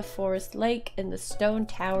of the forest lake in the stone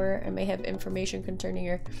tower. I may have information concerning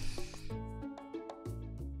your...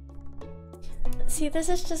 See, this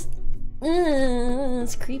is just...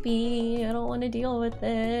 it's creepy. I don't want to deal with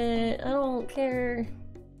it. I don't care.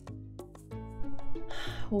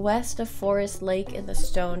 West of Forest Lake in the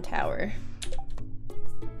stone tower.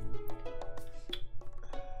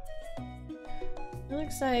 It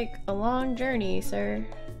looks like a long journey, sir.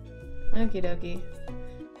 Okie dokie.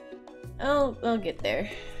 I'll get there.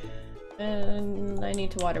 And I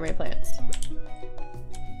need to water my plants.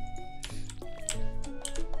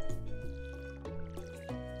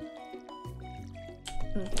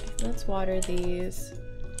 Okay, let's water these.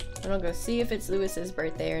 And I'll go see if it's Lewis's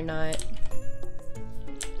birthday or not.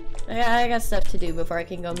 I got stuff to do before I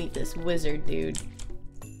can go meet this wizard dude.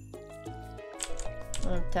 I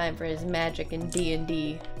don't have time for his magic and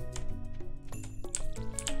D&D.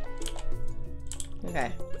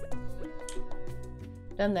 Okay.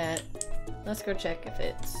 Done that. Let's go check if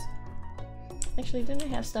it's... Actually, didn't I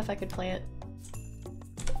have stuff I could plant?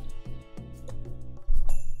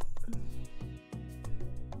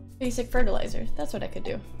 Basic fertilizer. That's what I could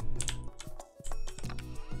do.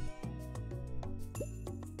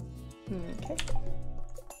 Okay.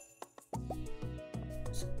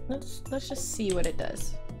 Let's just see what it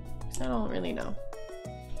does. 'Cause I don't really know.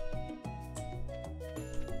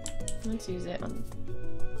 Let's use it on...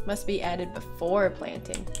 Must be added before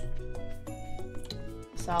planting.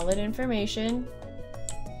 Solid information.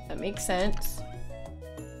 That makes sense.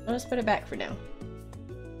 I'll just put it back for now.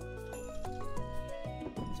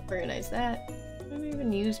 Let's organize that. What do I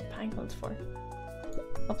even use pine cones for?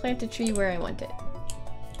 I'll plant a tree where I want it.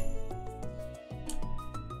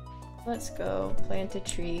 Let's go plant a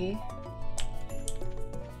tree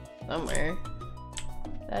somewhere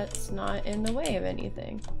that's not in the way of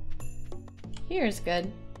anything. Here's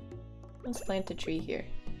good. Let's plant a tree here.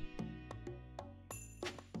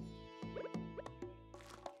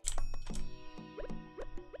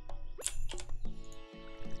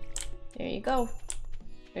 There you go.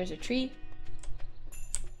 There's a tree.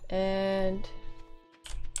 And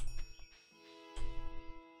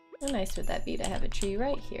how nice would that be to have a tree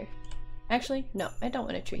right here? Actually, no, I don't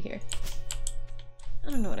want a tree here.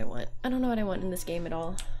 I don't know what I want. I don't know what I want in this game at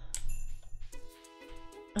all.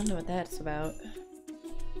 I don't know what that's about.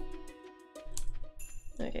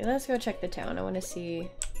 Okay, let's go check the town. I want to see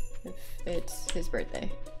if it's his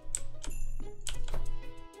birthday.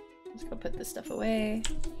 Let's go put this stuff away.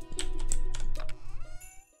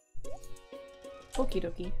 Okie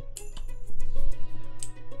dokie.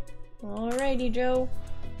 Alrighty, Joe.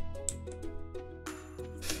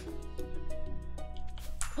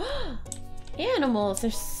 Animals!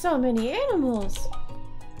 There's so many animals!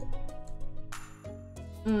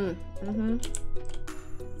 Mm-hmm.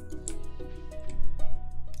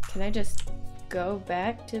 Can I just go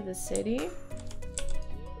back to the city?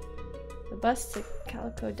 The bus to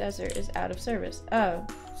Calico Desert is out of service. Oh,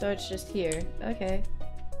 so it's just here. Okay.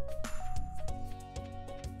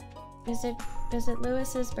 Is it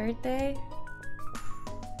Lewis's birthday?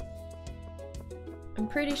 I'm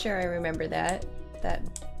pretty sure I remember that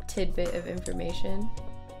tidbit of information.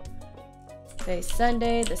 Today's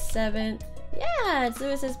Sunday, the 7th. Yeah, it's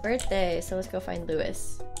Lewis's birthday, so let's go find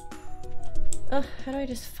Lewis. Ugh, how do I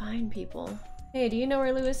just find people? Hey, do you know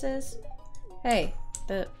where Lewis is? Hey,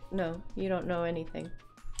 no, you don't know anything.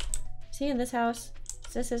 Is he in this house?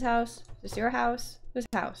 Is this his house? Is this your house? Whose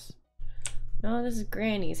house? No, this is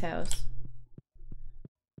Granny's house.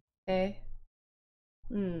 Okay.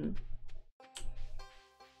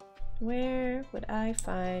 Where would I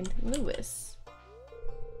find Lewis?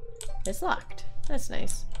 It's locked. That's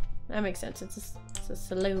nice. That makes sense. It's a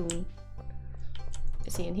saloon.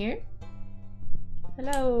 Is he in here?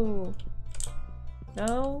 Hello?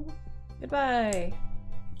 No? Goodbye.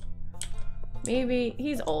 Maybe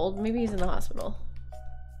he's old. Maybe he's in the hospital.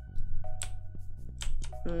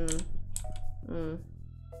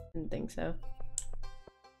 Didn't think so.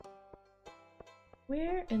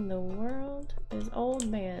 Where in the world is old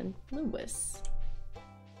man Lewis?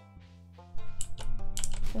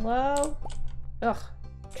 Hello? Ugh,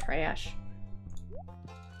 trash.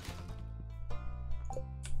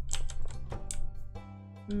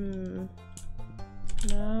 No.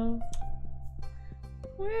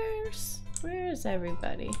 Where's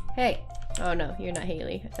everybody? Hey! Oh no, you're not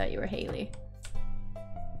Haley. I thought you were Haley.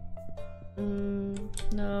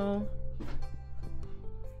 No.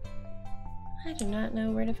 I do not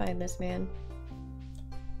know where to find this man.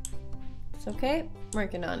 It's okay. I'm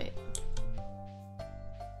working on it.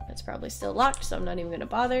 It's probably still locked, so I'm not even gonna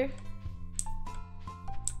bother.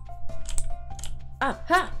 Ah,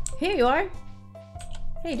 ha! Here you are!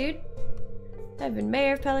 Hey, dude. I've been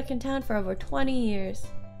mayor of Pelican Town for over 20 years.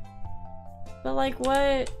 But, like,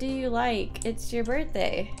 what do you like? It's your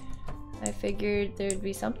birthday. I figured there'd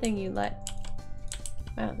be something you like.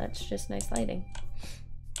 Wow, that's just nice lighting.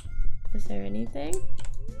 Is there anything?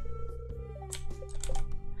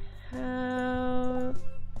 How?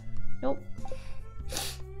 Nope.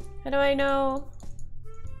 How do I know?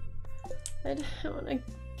 I want to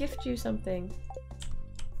gift you something.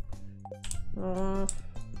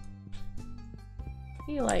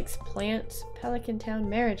 He likes plants. Pelican Town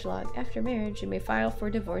marriage log. After marriage, you may file for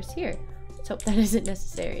divorce here. Let's hope that isn't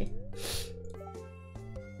necessary.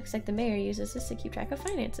 Looks like the mayor uses this to keep track of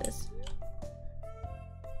finances.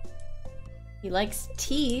 He likes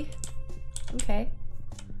tea. Okay.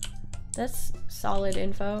 That's solid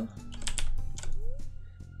info.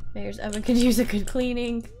 Mayor's oven could use a good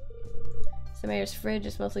cleaning. The mayor's fridge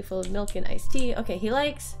is mostly full of milk and iced tea. Okay, he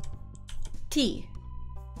likes tea.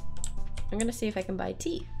 I'm gonna see if I can buy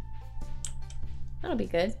tea. That'll be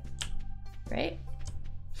good. Right?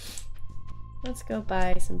 Let's go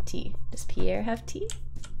buy some tea. Does Pierre have tea?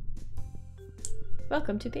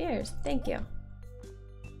 Welcome to Pierre's. Thank you.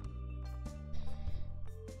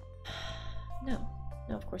 No.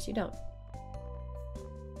 No, of course you don't.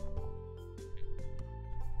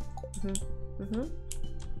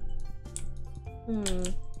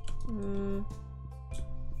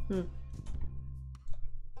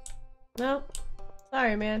 Nope.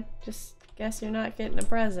 Sorry, man. Just guess you're not getting a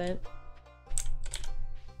present.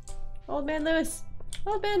 Old Man Lewis!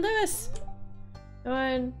 Old Man Lewis! No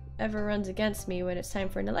one ever runs against me when it's time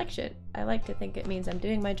for an election. I like to think it means I'm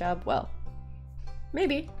doing my job well.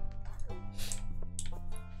 Maybe.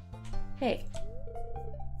 Hey.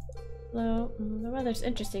 Hello. The weather's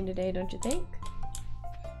interesting today, don't you think?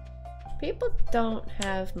 People don't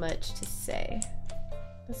have much to say.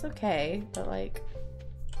 That's okay, but like,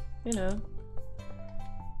 you know.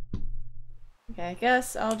 Okay, I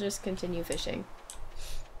guess I'll just continue fishing.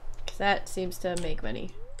 Because that seems to make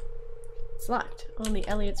money. It's locked. Only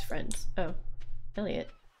Elliot's friends. Oh. Elliot.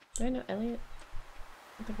 Do I know Elliot?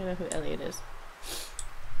 I don't think I know who Elliot is.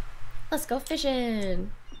 Let's go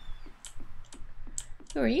fishing!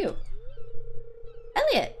 Who are you?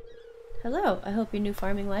 Elliot! Hello, I hope your new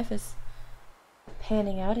farming life is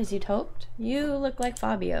panning out as you'd hoped. You look like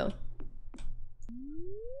Fabio.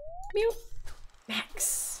 Mew!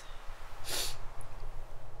 Max!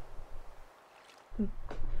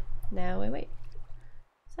 Now, wait.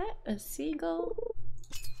 Is that a seagull?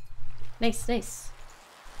 Nice, nice.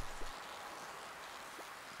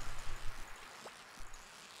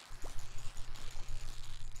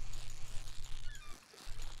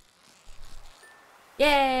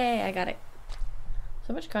 Yay! I got it.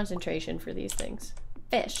 So much concentration for these things.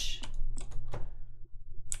 Fish.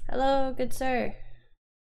 Hello, good sir.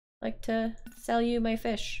 Like to sell you my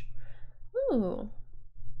fish. Ooh.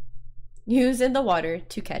 Use in the water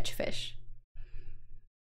to catch fish.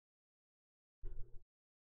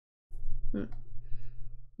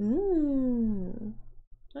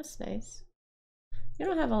 That's nice. You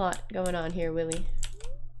don't have a lot going on here, Willie.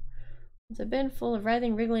 It's a bin full of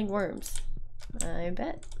writhing, wriggling worms. I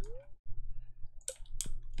bet.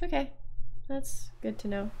 Okay, that's good to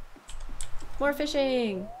know. More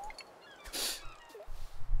fishing!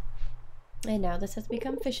 And now this has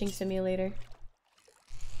become fishing simulator.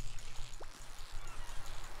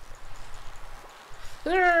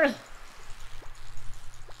 Urgh!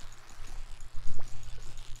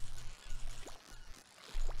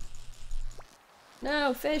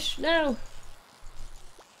 No, fish, no!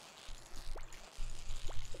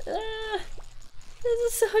 This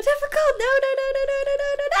is so difficult! No, no, no, no, no, no, no,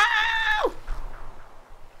 no,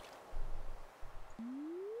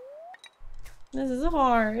 no! This is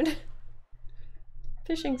hard.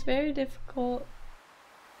 Fishing's very difficult.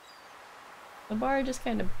 The bar just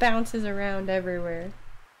kind of bounces around everywhere.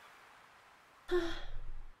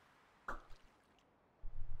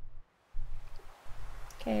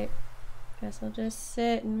 Okay, guess I'll just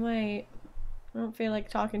sit and wait. I don't feel like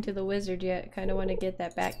talking to the wizard yet. Kind of want to get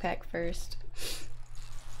that backpack first.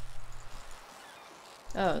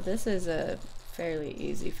 Oh, this is a fairly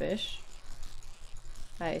easy fish.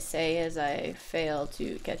 I say as I fail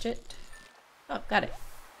to catch it. Oh, got it.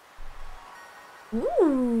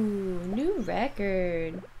 Ooh, new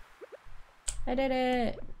record. I did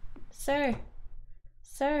it. Sir.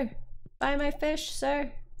 Sir. Buy my fish,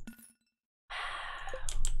 sir. Wow.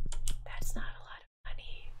 That's not a lot of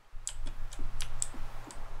money.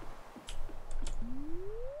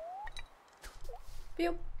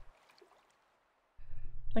 Pew.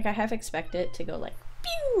 Like I half expect it to go like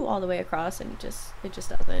pew all the way across and it just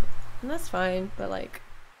doesn't. And that's fine, but like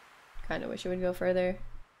kind of wish it would go further.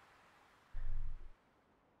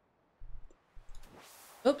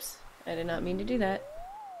 Oops, I did not mean to do that.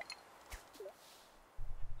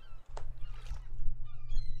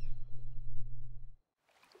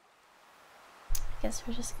 Guess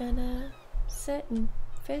we're just gonna sit and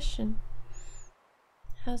fish. And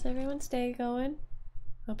how's everyone's day going?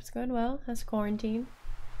 Hope it's going well. How's quarantine?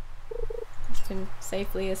 You can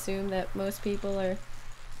safely assume that most people are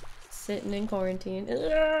sitting in quarantine.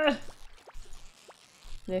 Ugh!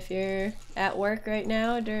 And if you're at work right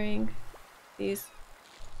now during these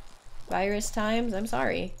virus times, I'm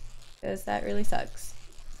sorry, because that really sucks.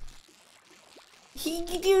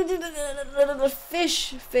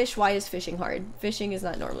 Fish, why is fishing hard? Fishing is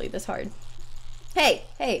not normally this hard. Hey,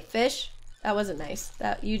 fish. That wasn't nice.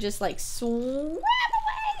 That you just like swam away.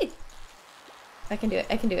 I can do it,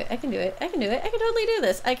 I can do it, I can do it, I can do it, I can totally do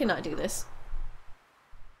this. I cannot do this.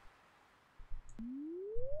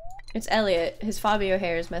 It's Elliot. His Fabio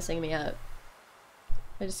hair is messing me up.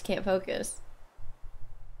 I just can't focus.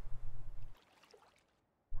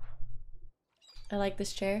 I like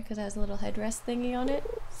this chair because it has a little headrest thingy on it.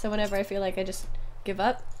 So whenever I feel like I just give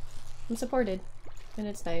up, I'm supported. And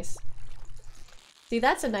it's nice. See,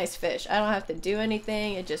 that's a nice fish. I don't have to do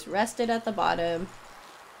anything. It just rested at the bottom.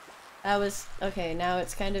 That was... okay, now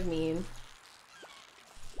it's kind of mean.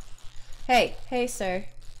 Hey, sir.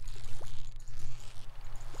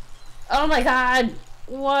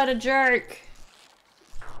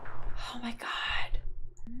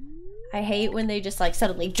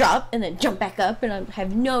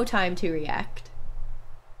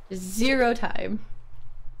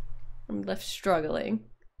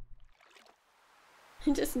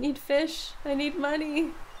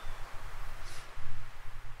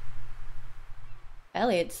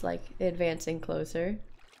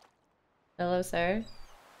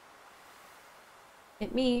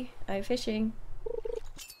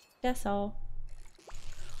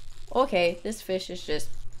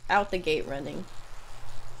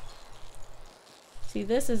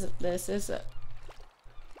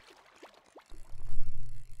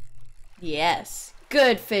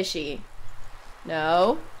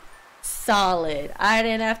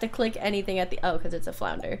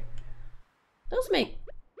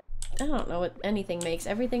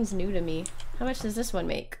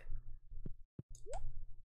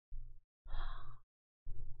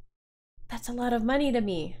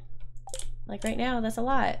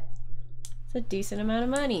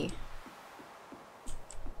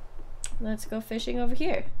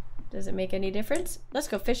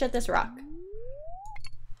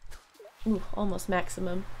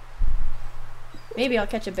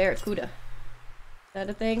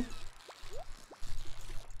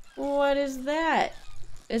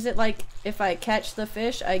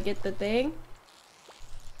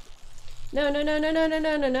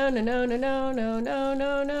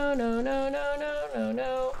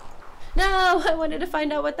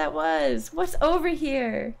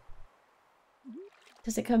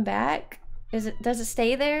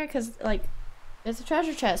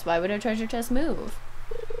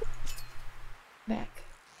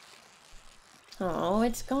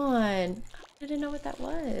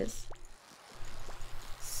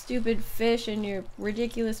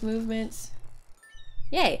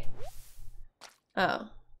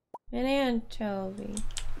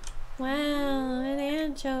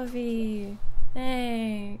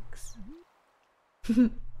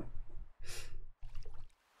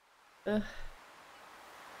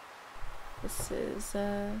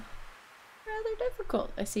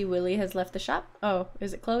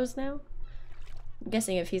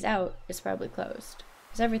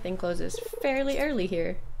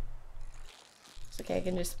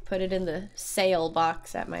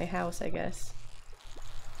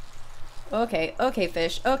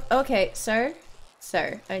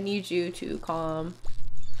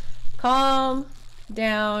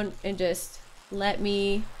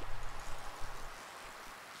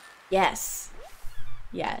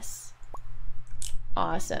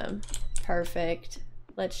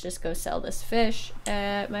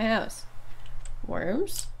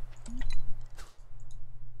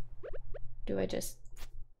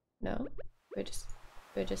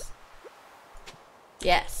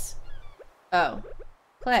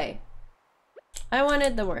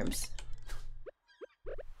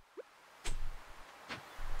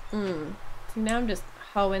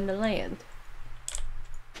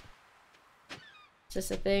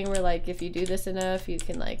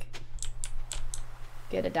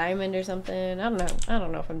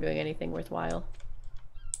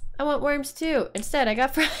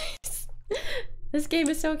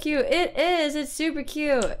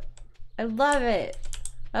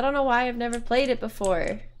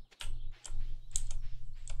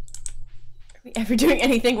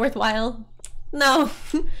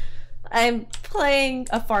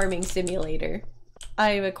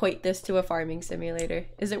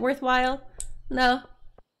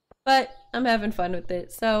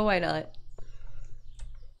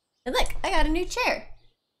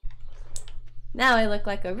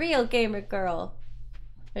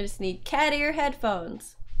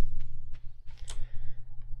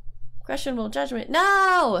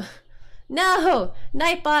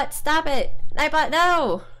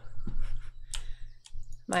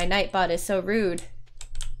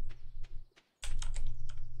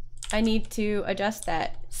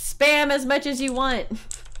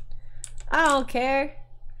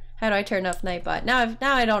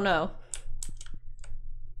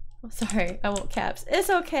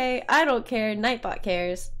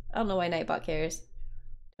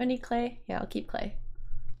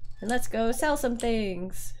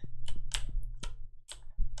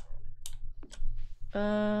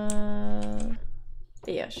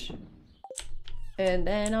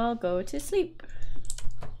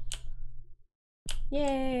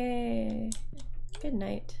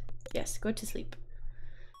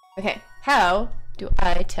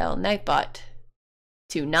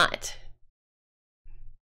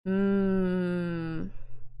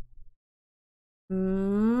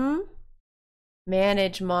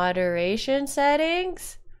 Manage moderation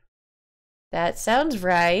settings? That sounds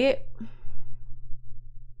right.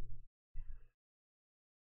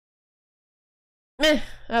 I'll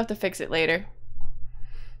have to fix it later.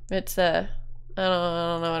 It's, I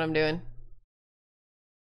don't know what I'm doing.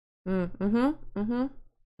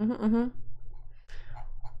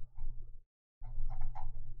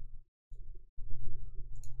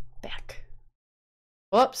 Back.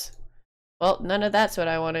 Whoops. Well, none of that's what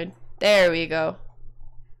I wanted. There we go.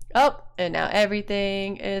 Oh, and now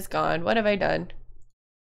everything is gone. What have I done?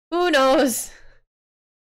 Who knows?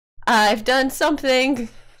 I've done something.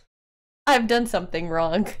 I've done something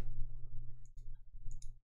wrong.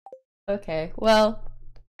 Okay, well.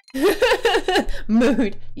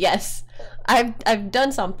 Mood. Yes. I've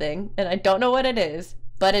done something and I don't know what it is,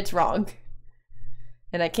 but it's wrong.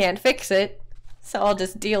 And I can't fix it, so I'll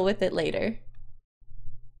just deal with it later.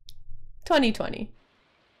 2020.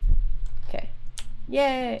 Okay.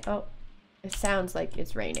 Yay. Oh, it sounds like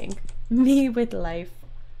it's raining. Me with life.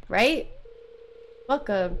 Right?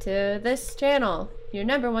 Welcome to this channel, your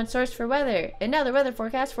 #1 source for weather. And now the weather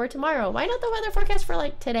forecast for tomorrow. Why not the weather forecast for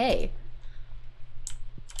like today?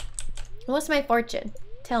 What's my fortune?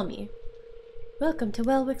 Tell me. Welcome to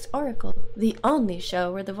Welwick's Oracle, the only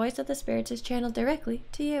show where the voice of the spirits is channeled directly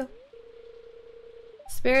to you.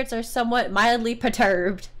 Spirits are somewhat mildly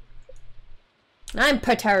perturbed. I'm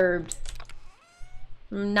perturbed.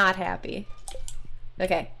 I'm not happy.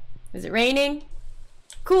 Okay. Is it raining?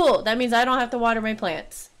 Cool. That means I don't have to water my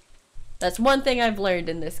plants. That's one thing I've learned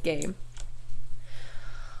in this game.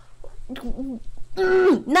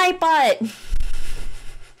 Nightbot!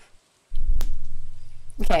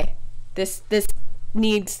 Okay. This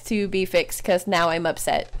needs to be fixed because now I'm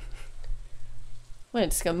upset. I'm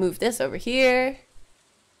just gonna move this over here.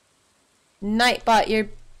 Nightbot, you're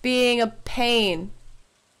being a pain.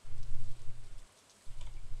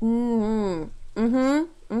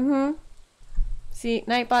 See,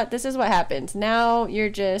 Nightbot, this is what happens. Now you're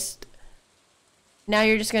just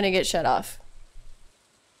gonna get shut off.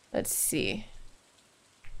 Let's see.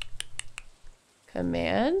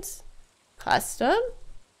 Commands. Custom.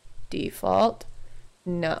 Default.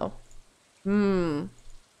 No.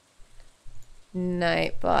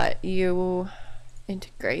 Nightbot, you.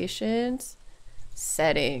 Integrations.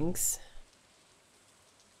 Settings.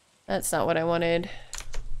 That's not what I wanted.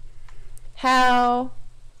 How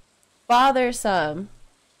bothersome.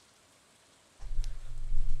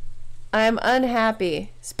 I'm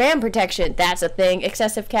unhappy. Spam protection. That's a thing.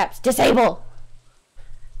 Excessive caps. Disable.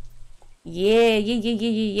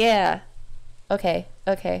 Yeah. Okay.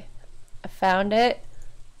 I found it.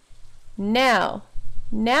 Now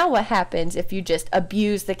what happens if you just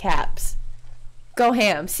abuse the caps? Go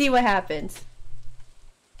ham. See what happens.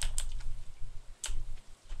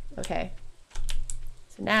 Okay.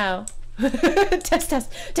 So now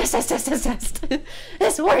test.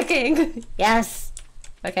 It's working. Yes.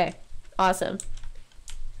 Okay. Awesome.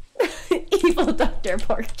 Evil Dr.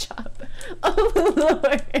 Porkchop. Oh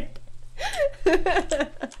Lord.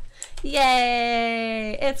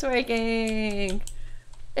 Yay! It's working.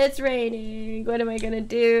 It's raining. What am I gonna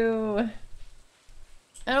do?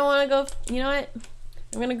 I don't want to go. You know what?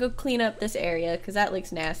 I'm gonna go clean up this area because that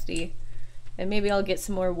looks nasty. And maybe I'll get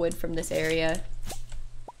some more wood from this area.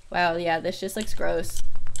 Wow, yeah, this just looks gross.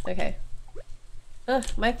 Okay. Ugh,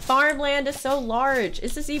 my farmland is so large.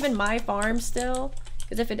 Is this even my farm still?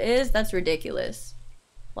 Because if it is, that's ridiculous.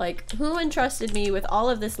 Like, who entrusted me with all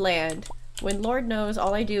of this land when Lord knows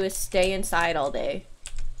all I do is stay inside all day?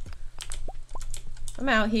 I'm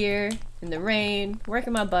out here in the rain,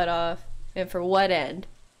 working my butt off, and for what end?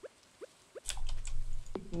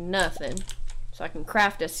 Nothing. So I can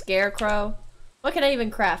craft a scarecrow. What can I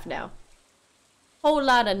even craft now? Whole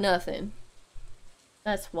lot of nothing.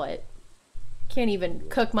 That's what. Can't even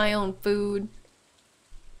cook my own food.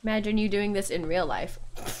 Imagine you doing this in real life.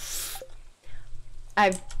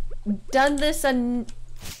 I've done this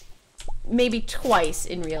maybe twice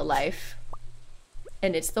in real life.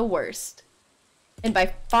 And it's the worst. And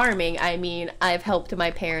by farming, I mean I've helped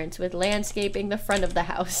my parents with landscaping the front of the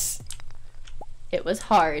house. It was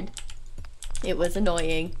hard. It was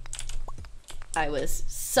annoying. I was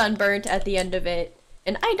sunburnt at the end of it.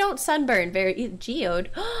 And I don't sunburn very geode.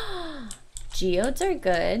 Geodes are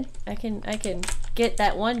good. I can get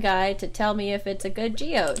that one guy to tell me if it's a good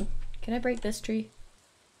geode. Can I break this tree?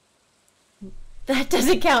 That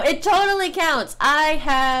doesn't count. It totally counts. I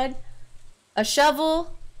had a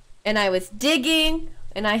shovel and I was digging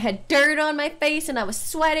and I had dirt on my face and I was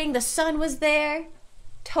sweating. The sun was there.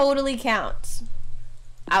 Totally counts.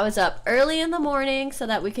 I was up early in the morning so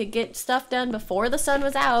that we could get stuff done before the sun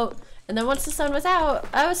was out, And then once the sun was out,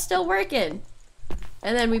 I was still working.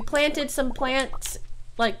 And then we planted some plants,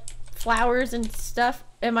 like flowers and stuff.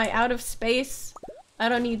 Am I out of space? I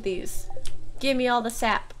don't need these. Give me all the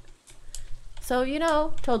sap. So, you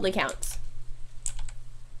know, totally counts.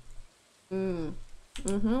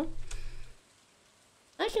 Mm-hmm.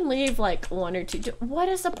 I can leave like 1 or 2. What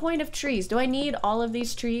is the point of trees? Do I need all of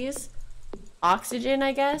these trees? Oxygen,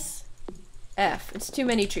 I guess? F. It's too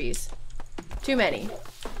many trees. Too many.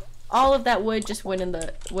 All of that wood just went in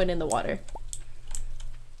the water.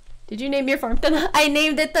 Did you name your farm? I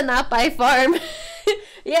named it the Not By Farm.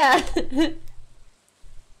 Yeah.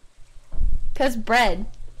 Cause bread.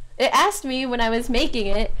 It asked me when I was making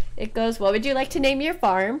it. It goes, "What would you like to name your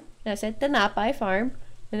farm?" And I said, "The Not By Farm."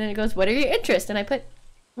 And then it goes, "What are your interests?" And I put,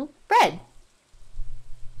 bread.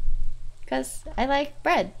 Cause I like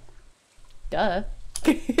bread. Duh.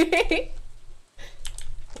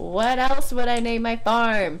 What else would I name my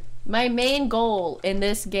farm? My main goal in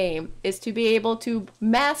this game is to be able to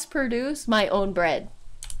mass produce my own bread.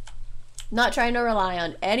 Not trying to rely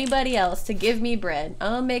on anybody else to give me bread.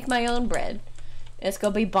 I'm gonna make my own bread. It's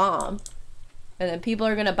gonna be bomb. And then people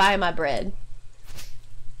are gonna buy my bread.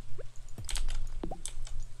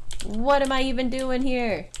 What am I even doing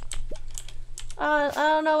here? I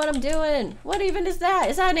don't know what I'm doing. What even is that?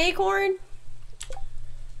 Is that an acorn?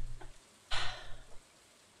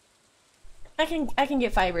 I can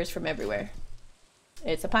get fibers from everywhere.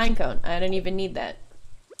 It's a pine cone. I don't even need that.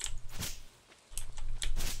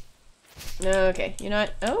 Okay, you know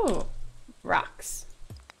what? Oh, rocks.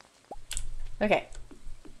 Okay.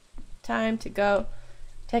 Time to go.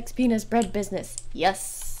 Tex Pina's bread business.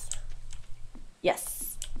 Yes.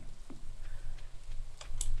 Yes.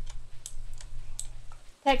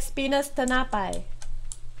 Tex Pina's Tanapay.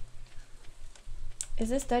 Is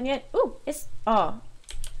this done yet? Ooh, it's... Oh.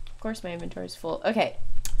 Of course my inventory is full. Okay.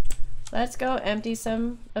 Let's go empty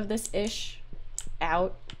some of this ish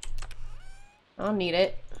out. I'll need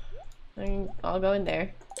it. I'll go in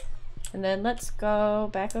there. And then let's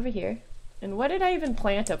go back over here. And what did I even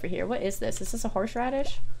plant over here? What is this? Is this a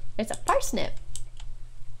horseradish? It's a parsnip.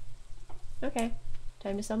 Okay.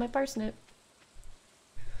 Time to sell my parsnip.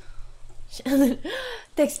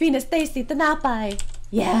 Tex Pina's tasty tinapay.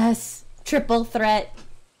 Yes. Triple threat.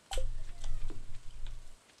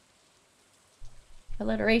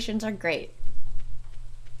 Alliterations are great.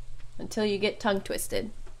 Until you get tongue twisted.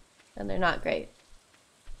 And they're not great.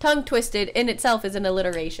 Tongue twisted in itself is an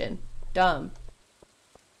alliteration. Dumb.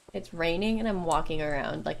 It's raining and I'm walking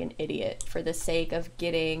around like an idiot for the sake of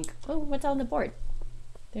getting... Oh, what's on the board?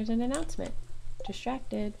 There's an announcement.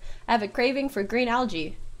 Distracted. I have a craving for green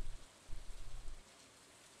algae.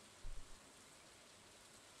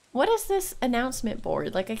 What is this announcement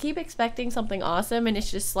board? Like, I keep expecting something awesome and it's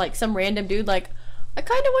just like some random dude like, "I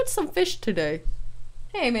kind of want some fish today."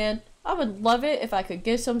 Hey man, I would love it if I could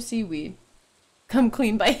get some seaweed. Come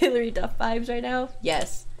Clean by Hilary Duff vibes right now?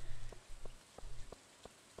 Yes.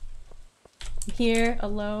 I'm here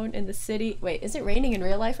alone in the city. Wait, is it raining in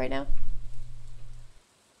real life right now?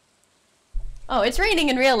 Oh, it's raining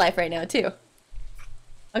in real life right now too.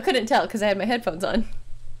 I couldn't tell because I had my headphones on.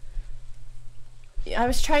 I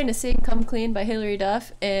was trying to sing Come Clean by Hilary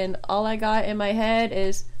Duff and all I got in my head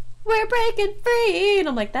is "We're breaking free," and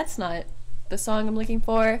I'm like, that's not the song I'm looking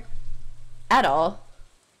for at all.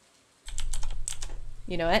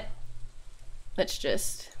 You know what? Let's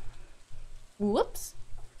just... Whoops.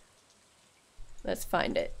 Let's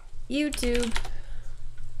find it. YouTube.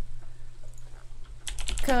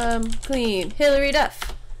 Come Clean. Hilary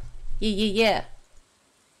Duff. Yeah.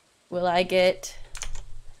 Will I get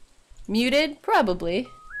muted? Probably.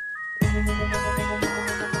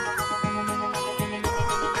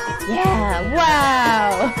 Yeah,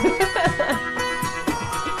 wow!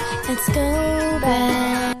 Let's go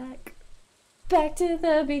back. Back to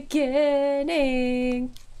the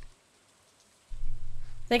beginning.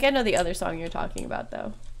 I think I know the other song you're talking about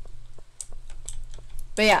though.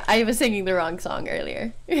 But yeah, I was singing the wrong song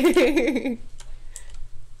earlier.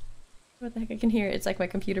 What the heck, I can hear it. It's like my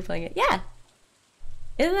computer playing it. Yeah!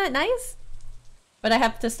 Isn't that nice? But I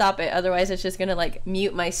have to stop it, otherwise it's just gonna like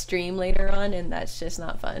mute my stream later on and that's just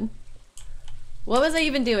not fun. What was I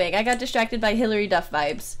even doing? I got distracted by Hilary Duff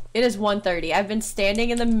vibes. It is 1:30. I've been standing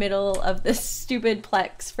in the middle of this stupid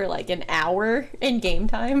Plex for like an hour in game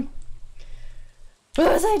time.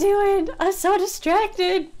 What was I doing? I'm so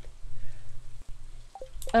distracted.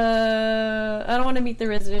 I don't want to meet the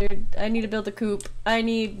wizard. I need to build a coop. I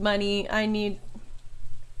need money. I need...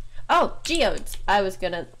 Oh, geodes. I was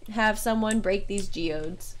gonna have someone break these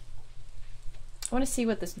geodes. I want to see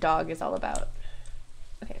what this dog is all about.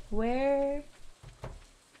 Okay, where...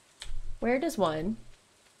 Where does one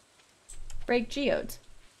break geodes?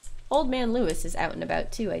 Old Man Lewis is out and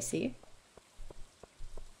about too, I see.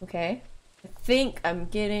 Okay. I think I'm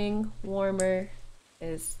getting warmer.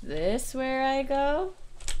 Is this where I go?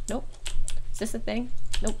 Nope. Is this a thing?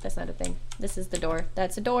 Nope, that's not a thing. This is the door.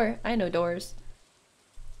 That's a door. I know doors.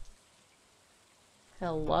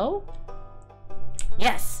 Hello?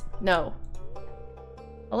 Yes. No.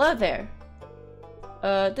 Hello there.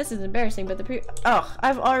 This is embarrassing, but oh,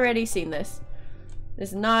 I've already seen this. This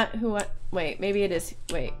is not who I- Wait, maybe it is-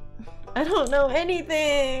 Wait. I don't know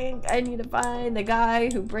anything! I need to find the guy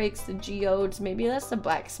who breaks the geodes. Maybe that's the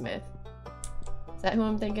blacksmith. Is that who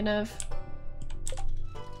I'm thinking of?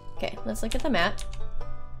 Okay, let's look at the map.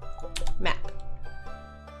 Map.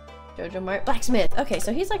 Jojo Mart. Blacksmith! Okay,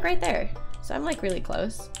 so he's like right there. So I'm like really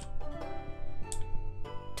close.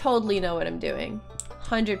 Totally know what I'm doing.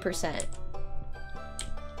 100%.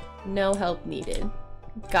 No help needed.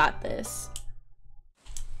 Got this.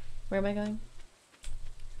 Where am I going?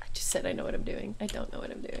 I just said I know what I'm doing. I don't know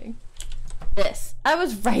what I'm doing. This. I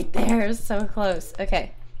was right there. So close.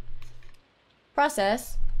 Okay.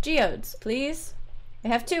 Process. Geodes, please. I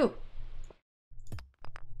have 2.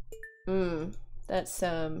 That's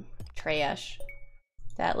trash.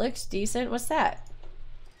 That looks decent. What's that?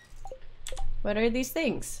 What are these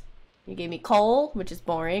things? You gave me coal, which is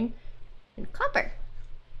boring, and copper.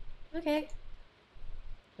 Okay.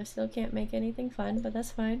 I still can't make anything fun, but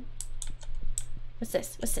that's fine. What's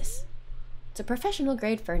this? What's this? It's a professional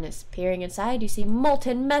grade furnace. Peering inside, you see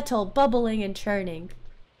molten metal bubbling and churning.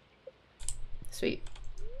 Sweet.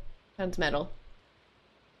 Sounds metal.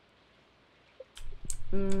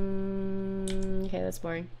 Okay, that's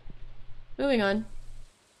boring. Moving on.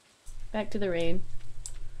 Back to the rain.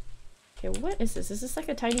 Okay, what is this? Is this like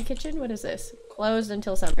a tiny kitchen? What is this? Closed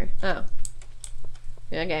until summer. Oh.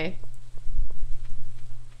 Okay.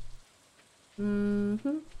 I'm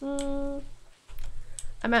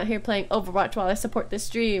out here playing Overwatch while I support this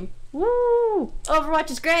stream. Woo!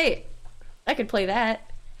 Overwatch is great! I could play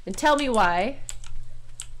that. And tell me why.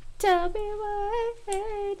 Tell me why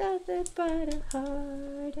ain't nothing but a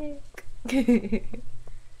heartache.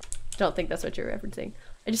 Don't think that's what you're referencing.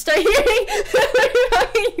 I just started hearing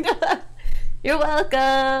You're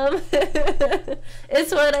welcome.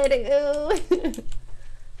 It's what I do.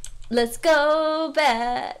 Let's go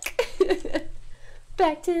back.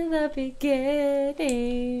 Back to the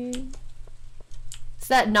beginning. Is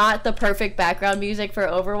that not the perfect background music for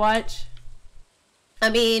Overwatch? I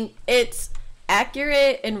mean, it's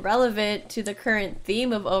accurate and relevant to the current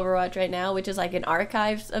theme of Overwatch right now, which is like an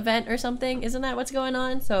archives event or something. Isn't that what's going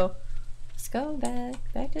on? So let's go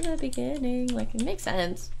back to the beginning. Like, it makes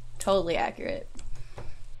sense. Totally accurate.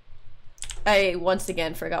 I once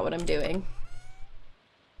again forgot what I'm doing.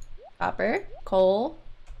 Copper, coal.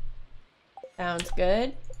 Sounds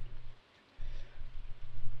good.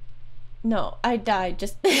 No, I died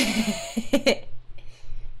just I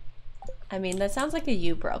mean, that sounds like a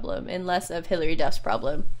you problem and less of Hillary Duff's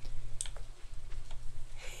problem.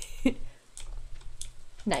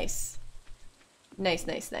 Nice. Nice,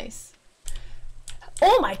 nice, nice.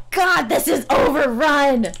 Oh my god, this is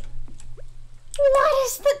overrun! What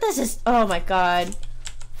is that? This is, oh my god.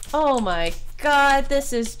 Oh my god,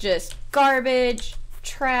 this is just garbage,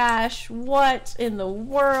 trash, what in the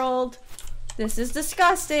world? This is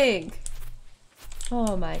disgusting.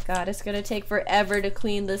 Oh my god, it's gonna take forever to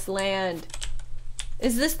clean this land.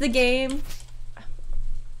 Is this the game?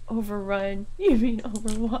 Overrun. You mean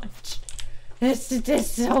Overwatch?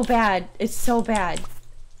 It's so bad. It's so bad.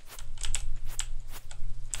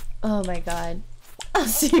 Oh my god. I'll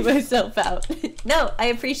see myself out. No, I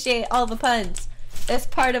appreciate all the puns. That's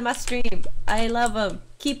part of my stream. I love them.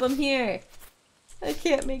 Keep them here. I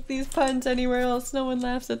can't make these puns anywhere else. No one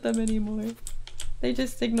laughs at them anymore. They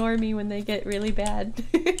just ignore me when they get really bad.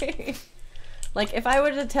 Like, if I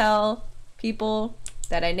were to tell people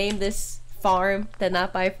that I named this farm the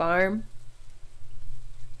Not By Farm,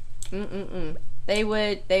 they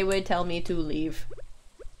would tell me to leave.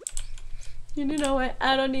 You know what?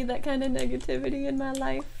 I don't need that kind of negativity in my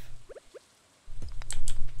life.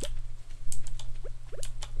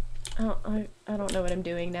 I don't know what I'm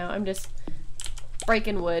doing now. I'm just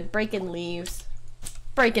breaking wood, breaking leaves,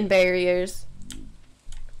 breaking barriers.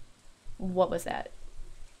 What was that?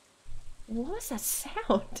 What was that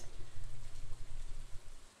sound?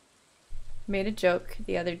 Made a joke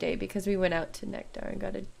the other day because we went out to Nectar and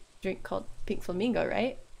got a drink called Pink Flamingo,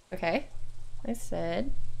 right? Okay. I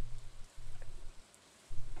said,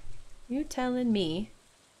 you telling me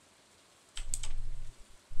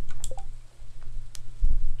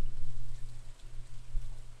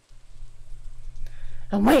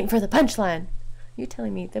I'm waiting for the punchline. You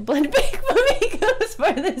telling me they blend big flamingos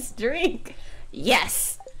for this drink?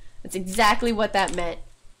 Yes! That's exactly what that meant.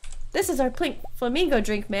 This is our pink flamingo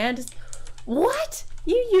drink, man. What?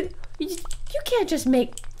 You can't just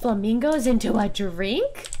make flamingos into a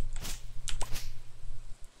drink?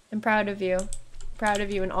 I'm proud of you. Proud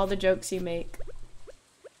of you and all the jokes you make.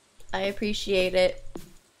 I appreciate it.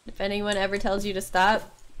 If anyone ever tells you to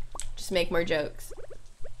stop, just make more jokes.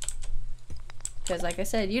 Because like I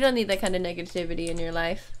said, you don't need that kind of negativity in your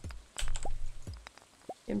life.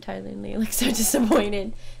 I'm Thailand looks so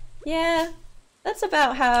disappointed. Yeah, that's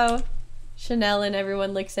about how Chanel and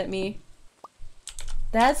everyone looks at me.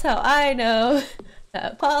 That's how I know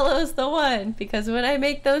that Apollo's the one. Because when I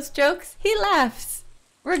make those jokes, he laughs.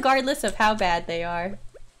 Regardless of how bad they are.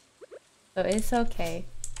 So it's okay.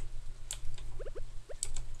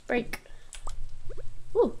 Break.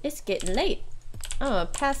 Ooh, it's getting late. I'm gonna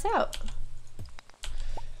pass out.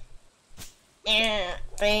 Yeah,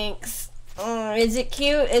 thanks. Is it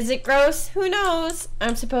cute? Is it gross? Who knows?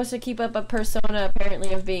 I'm supposed to keep up a persona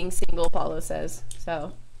apparently of being single, Paulo says.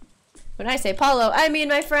 So, when I say Paulo, I mean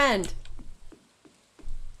my friend.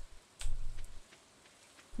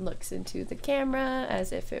 Looks into the camera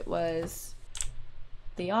as if it was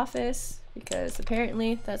The Office, because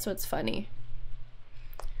apparently that's what's funny.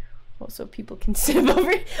 Also, people can simp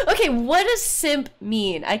over. Okay, what does simp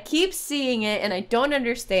mean? I keep seeing it and I don't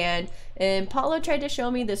understand. And Paulo tried to show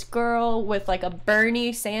me this girl with like a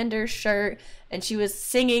Bernie Sanders shirt and she was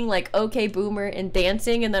singing like OK Boomer and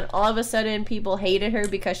dancing, and then all of a sudden people hated her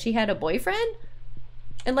because she had a boyfriend?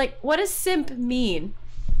 And like, what does simp mean?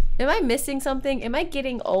 Am I missing something? Am I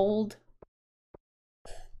getting old?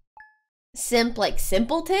 Simp like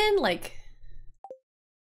simpleton? Like,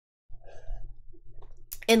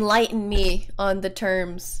 enlighten me on the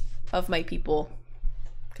terms of my people,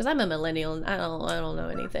 because I'm a millennial and I don't know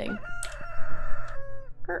anything.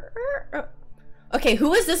 Okay,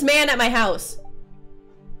 who is this man at my house?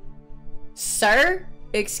 Sir?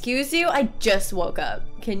 Excuse you? I just woke up.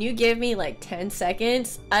 Can you give me like 10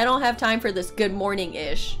 seconds? I don't have time for this good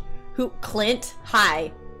morning-ish. Who? Clint?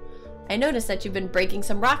 Hi. I noticed that you've been breaking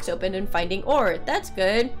some rocks open and finding ore. That's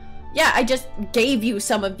good. Yeah, I just gave you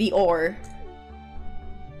some of the ore.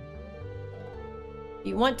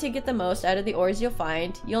 You want to get the most out of the ores you'll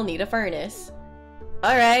find, you'll need a furnace.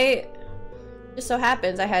 Alright. Just so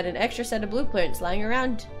happens I had an extra set of blueprints lying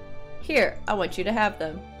around here. I want you to have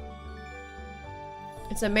them.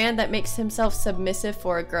 It's a man that makes himself submissive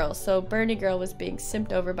for a girl. So Bernie girl was being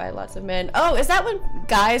simped over by lots of men. Oh, is that when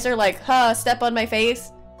guys are like, huh, step on my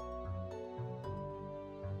face?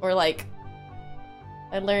 Or like,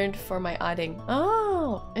 I learned for my odding.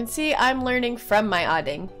 Oh, and see, I'm learning from my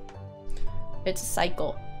odding. It's a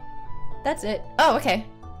cycle. That's it. Oh, okay.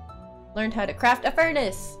 Learned how to craft a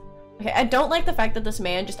furnace. Okay, I don't like the fact that this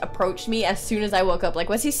man just approached me as soon as I woke up. Like,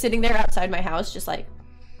 was he sitting there outside my house just like,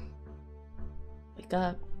 wake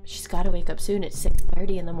up. She's gotta wake up soon. It's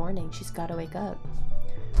 6:30 in the morning. She's gotta wake up.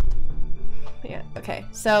 Yeah, okay.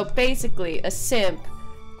 So basically, a simp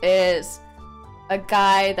is a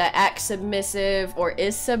guy that acts submissive or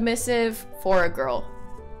is submissive for a girl.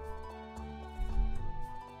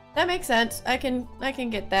 That makes sense. I can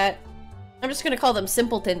get that. I'm just gonna call them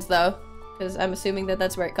simpletons though, because I'm assuming that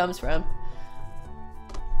that's where it comes from.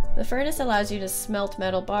 The furnace allows you to smelt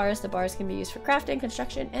metal bars. The bars can be used for crafting,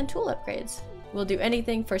 construction, and tool upgrades. We'll do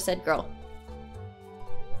anything for said girl.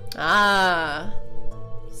 Ah.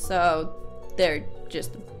 So, they're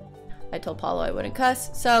just... I told Paulo I wouldn't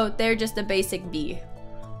cuss. So, they're just a basic B.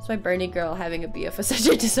 That's why Bernie girl having a BF was such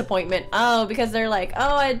a disappointment. Oh, because they're like,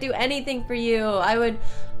 oh, I'd do anything for you. I would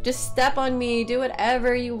just step on me, do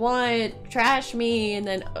whatever you want, trash me. And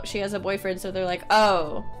then she has a boyfriend, so they're like,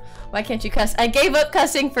 oh, why can't you cuss? I gave up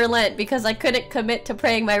cussing for Lent because I couldn't commit to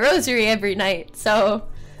praying my rosary every night. So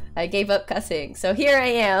I gave up cussing. So here I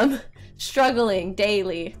am, struggling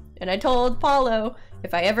daily. And I told Paulo,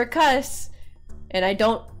 if I ever cuss and I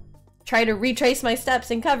don't try to retrace my steps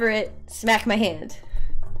and cover it, smack my hand.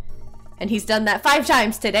 And he's done that 5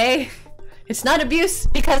 times today. It's not abuse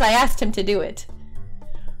because I asked him to do it.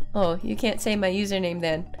 Oh, you can't say my username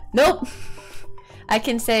then. Nope. I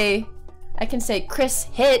can say Chris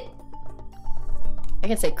Hit. I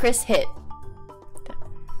can say Chris Hit.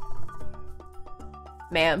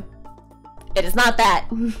 Ma'am, it is not that.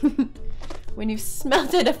 When you've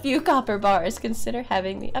smelted a few copper bars, consider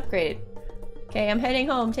having the upgrade. Okay, I'm heading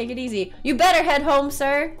home. Take it easy. You better head home,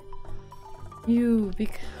 sir. You,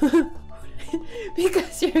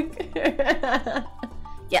 because you're...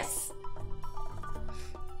 Yes.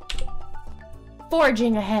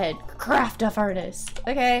 Forging ahead. Craft a furnace.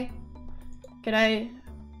 Okay. Can I...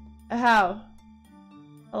 How?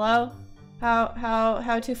 Hello?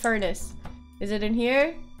 How to furnace? Is it in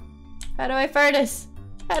here? How do I furnace?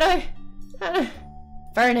 How do I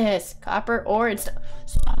furnace? Copper ore and stuff.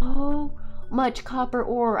 So much copper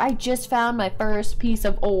ore. I just found my first piece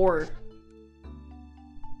of ore.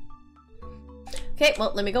 Okay,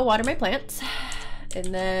 well, let me go water my plants.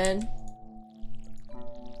 And then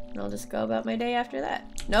I'll just go about my day after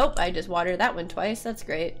that. Nope, I just watered that one twice. That's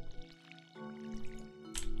great.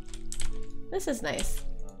 This is nice.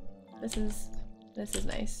 This is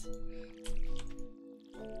nice.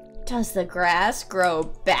 Does the grass grow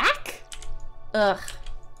back? Ugh.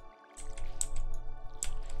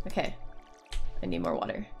 Okay. I need more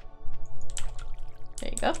water.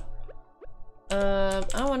 There you go.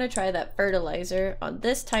 I want to try that fertilizer on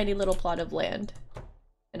this tiny little plot of land.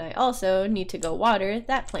 And I also need to go water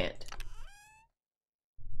that plant.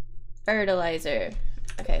 Fertilizer.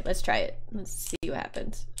 Okay, let's try it. Let's see what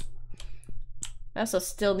happens. I also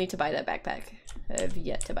still need to buy that backpack. I have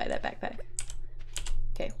yet to buy that backpack.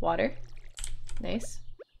 Okay, water. Nice.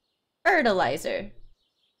 Fertilizer.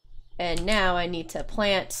 And now I need to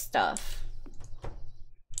plant stuff.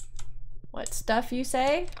 What stuff, you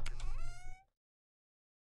say?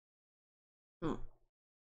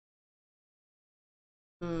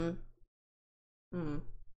 I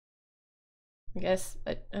guess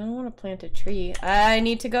I don't want to plant a tree. I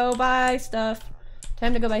need to go buy stuff.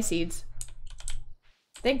 Time to go buy seeds.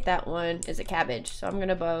 I think that one is a cabbage, so I'm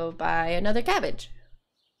gonna go buy another cabbage.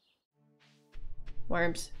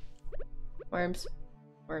 Worms. Worms.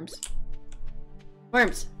 Worms.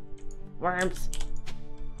 Worms. Worms.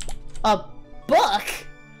 A book?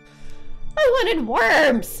 I wanted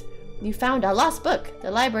worms! You found a lost book. The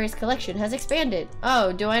library's collection has expanded.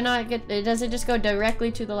 Oh, do I not get it? Does it just go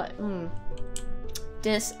directly to the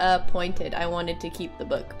Disappointed. I wanted to keep the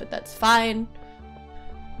book, but that's fine.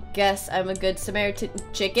 Guess I'm a good Samaritan.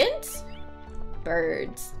 Chickens?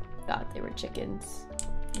 Birds. Thought they were chickens.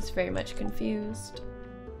 I was very much confused.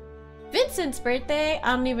 Vincent's birthday?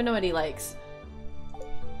 I don't even know what he likes.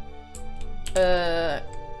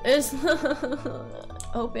 It's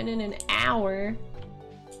open in an hour.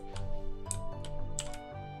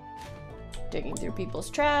 Digging through people's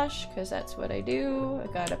trash, because that's what I do. I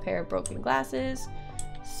got a pair of broken glasses.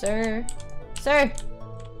 Sir. Sir!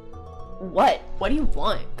 What? What do you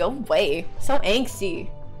want? Go away. So angsty.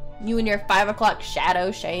 You and your 5 o'clock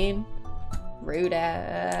shadow, Shane. Rude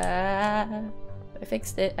I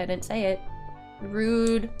fixed it. I didn't say it.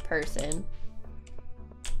 Rude person.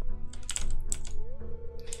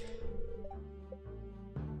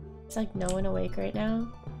 It's like no one awake right now.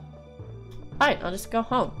 Fine, I'll just go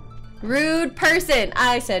home. Rude person!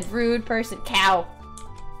 I said rude person. Cow.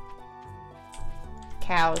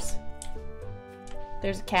 Cows.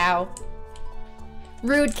 There's a cow.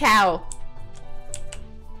 Rude cow.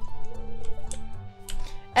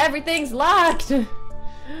 Everything's locked!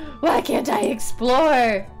 Why can't I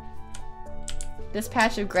explore? This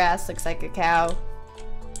patch of grass looks like a cow.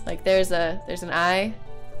 Like there's an eye,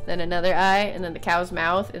 then another eye, and then the cow's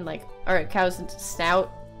mouth, and like, or cow's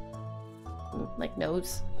snout, like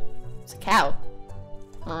nose. It's a cow.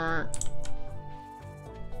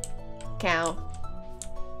 Cow.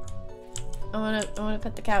 I wanna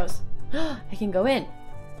pet the cows. I can go in.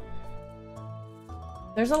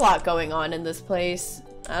 There's a lot going on in this place.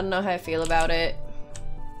 I don't know how I feel about it.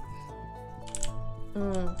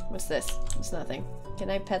 What's this? It's nothing. Can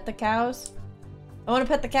I pet the cows? I want to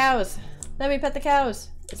pet the cows. Let me pet the cows.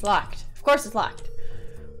 It's locked. Of course it's locked.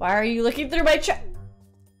 Why are you looking through my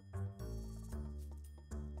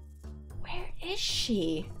Where is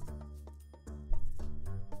she?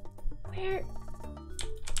 Where?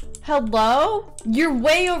 Hello? You're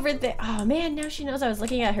way over there. Oh man, now she knows I was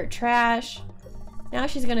looking at her trash. Now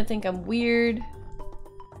she's gonna think I'm weird.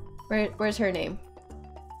 Where's her name?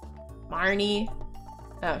 Marnie.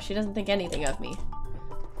 Oh, she doesn't think anything of me.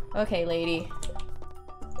 Okay, lady.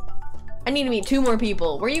 I need to meet 2 more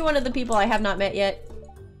people. Were you one of the people I have not met yet?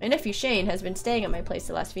 My nephew Shane has been staying at my place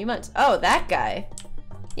the last few months. Oh, that guy.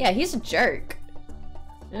 Yeah, he's a jerk.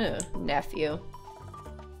 Ugh, nephew.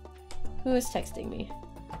 Who is texting me?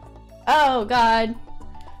 Oh, God.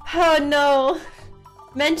 Oh, no.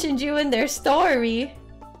 Mentioned you in their story.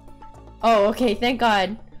 Oh, okay, thank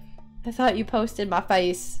God. I thought you posted my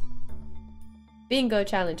face. Bingo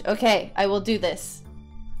challenge. Okay, I will do this.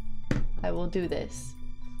 I will do this.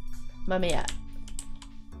 Mamiya.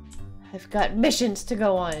 I've got missions to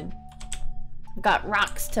go on. I've got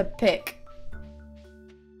rocks to pick.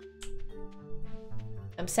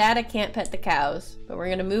 I'm sad I can't pet the cows, but we're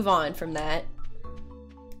gonna move on from that.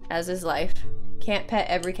 As is life. Can't pet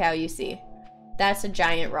every cow you see. That's a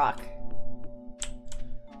giant rock.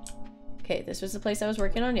 Okay, this was the place I was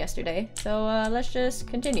working on yesterday. So let's just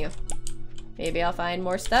continue. Maybe I'll find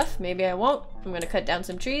more stuff. Maybe I won't. I'm gonna cut down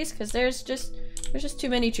some trees because there's just too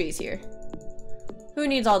many trees here. Who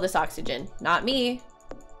needs all this oxygen? Not me.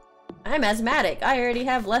 I'm asthmatic. I already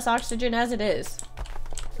have less oxygen as it is.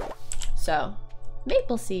 So,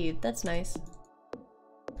 maple seed. That's nice.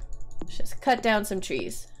 Let's just cut down some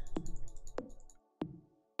trees.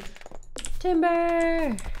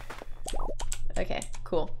 Timber! Okay,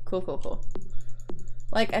 cool. Cool.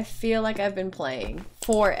 Like, I feel like I've been playing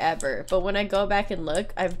forever, but when I go back and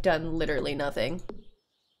look, I've done literally nothing.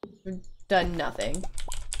 I've done nothing.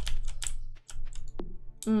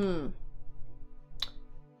 I'm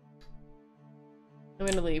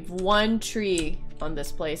gonna leave one tree on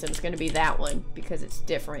this place, and it's gonna be that one, because it's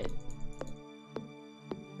different.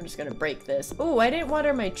 I'm just gonna break this. Oh, I didn't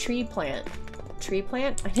water my tree plant. Tree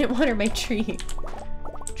plant? I didn't water my tree.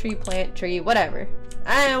 Tree plant, tree, whatever.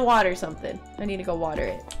 I didn't water something. I need to go water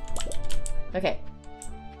it. Okay.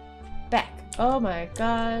 Back. Oh my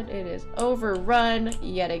god, it is overrun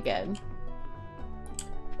yet again.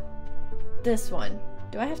 This one.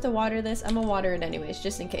 Do I have to water this? I'm gonna water it anyways,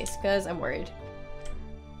 just in case, because I'm worried.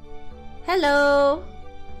 Hello!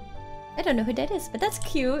 I don't know who that is, but that's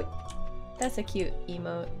cute. That's a cute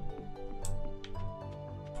emote.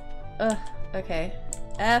 Ugh, okay.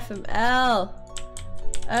 FML.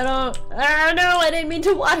 Oh no, I didn't mean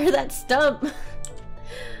to water that stump.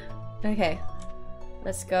 Okay,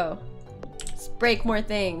 let's go. Let's break more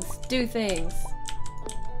things, do things.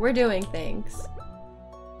 We're doing things.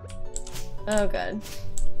 Oh god.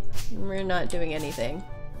 We're not doing anything.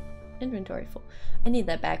 Inventory full. I need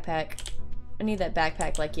that backpack. I need that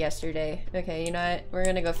backpack like yesterday. Okay, you know what? We're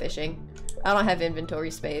gonna go fishing. I don't have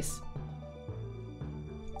inventory space.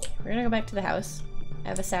 We're gonna go back to the house. I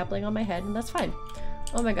have a sapling on my head, and that's fine.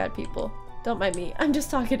 Oh my god, people. Don't mind me. I'm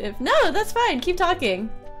just talkative. No, that's fine. Keep talking.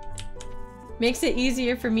 Makes it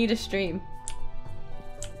easier for me to stream.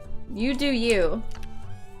 You do you.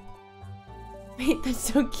 Wait, that's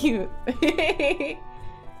so cute.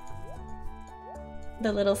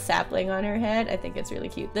 The little sapling on her head. I think it's really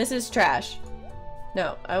cute. This is trash.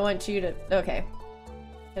 No, I want you to... Okay.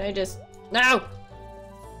 Can I just... No!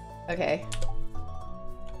 Okay.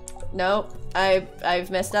 No, I've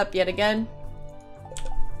messed up yet again.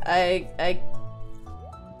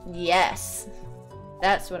 Yes.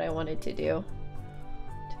 That's what I wanted to do.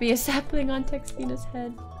 To be a sapling on Textina's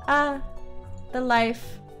head. Ah, the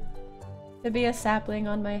life. To be a sapling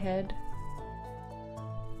on my head.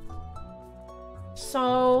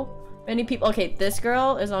 So many people. Okay, this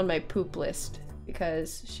girl is on my poop list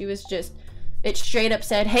because she was just... It straight up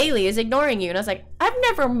said, Haley is ignoring you. And I was like, I've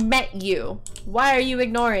never met you. Why are you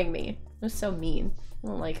ignoring me? It was so mean. I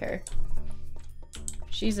don't like her.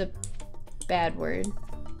 She's a bad word.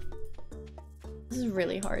 This is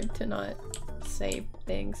really hard to not say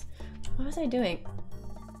things. What was I doing?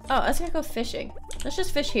 Oh, I was gonna go fishing. Let's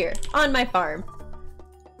just fish here, on my farm.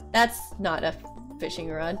 That's not a fishing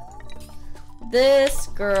rod. This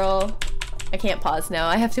girl... I can't pause now.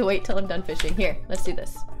 I have to wait till I'm done fishing. Here, let's do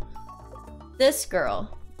this. This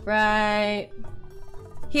girl, right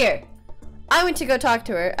here. I went to go talk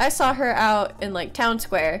to her. I saw her out in like town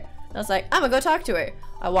square. I was like, I'm gonna go talk to her.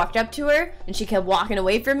 I walked up to her and she kept walking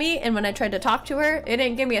away from me, and when I tried to talk to her, it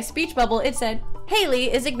didn't give me a speech bubble. It said,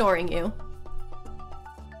 Haley is ignoring you.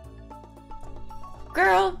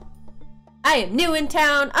 Girl, I am new in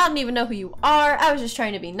town. I don't even know who you are. I was just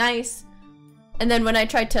trying to be nice. And then when I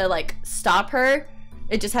tried to like stop her,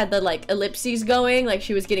 it just had the like ellipses going, like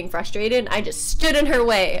she was getting frustrated. I just stood in her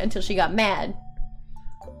way until she got mad.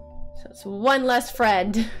 So it's one less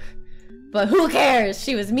friend. But who cares?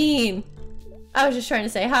 She was mean. I was just trying to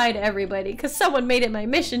say hi to everybody because someone made it my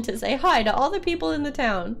mission to say hi to all the people in the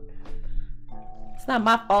town. It's not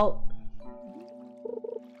my fault.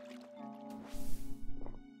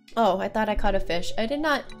 Oh, I thought I caught a fish. I did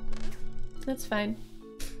not. That's fine.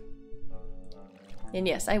 And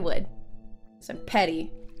yes, I would. Because I'm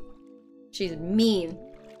petty. She's mean.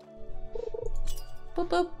 Boop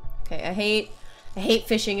boop. Okay, I hate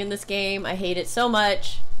fishing in this game. I hate it so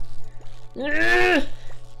much.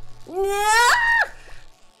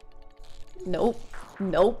 Nope.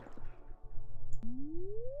 Nope.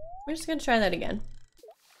 We're just gonna try that again.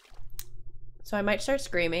 So I might start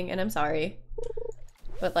screaming, and I'm sorry.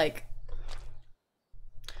 But like...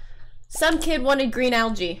 Some kid wanted green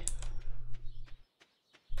algae.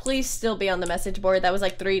 Please still be on the message board. That was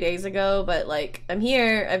like 3 days ago, but like, I'm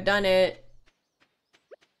here. I've done it.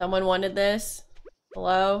 Someone wanted this.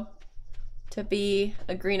 Hello? To be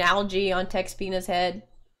a green algae on Textina's head.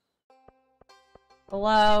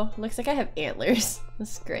 Hello? Looks like I have antlers.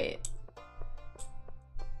 This is great.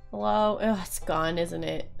 Hello? Oh, it's gone, isn't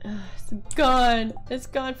it? Ugh, it's gone. It's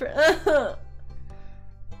gone for.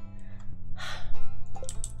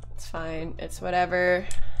 It's fine. It's whatever.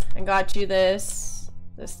 I got you this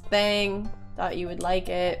thing. Thought you would like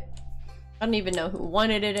it. I don't even know who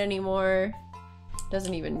wanted it anymore.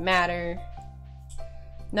 Doesn't even matter.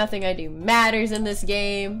 Nothing I do matters in this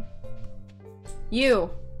game. You,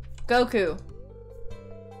 Goku.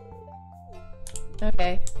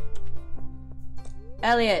 Okay.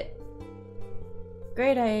 Elliot.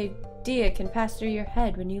 Great idea can pass through your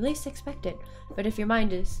head when you least expect it, but if your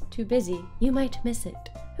mind is too busy, you might miss it.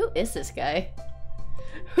 Who is this guy?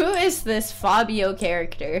 Who is this Fabio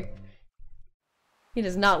character? He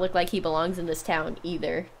does not look like he belongs in this town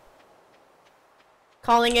either.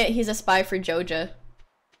 Calling it he's a spy for Joja.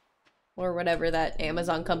 Or whatever that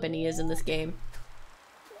Amazon company is in this game.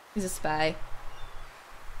 He's a spy.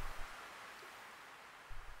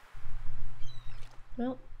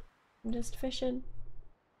 Well, I'm just fishing.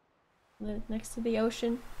 Next to the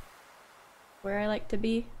ocean. Where I like to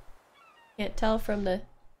be. Can't tell from the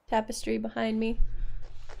tapestry behind me.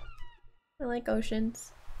 I like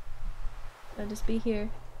oceans. I'll just be here.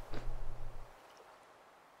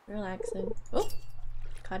 Relaxing. Oh!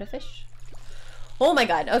 Caught a fish. Oh my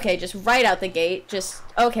god, okay, just right out the gate. Just,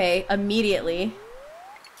 okay, immediately.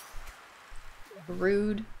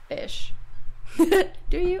 Rude fish. Do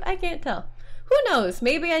you? I can't tell. Who knows?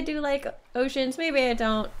 Maybe I do like oceans, maybe I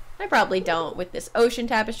don't. I probably don't with this ocean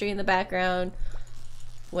tapestry in the background.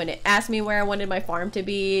 When it asked me where I wanted my farm to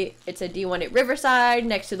be, it said, do you want it riverside,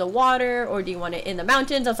 next to the water, or do you want it in the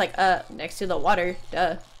mountains? I was like, next to the water,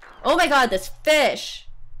 duh. Oh my god, this fish!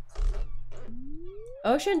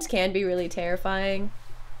 Oceans can be really terrifying,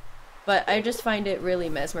 but I just find it really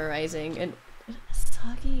mesmerizing. And a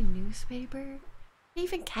soggy newspaper? Can you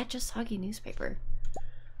even catch a soggy newspaper?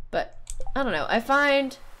 But, I don't know, I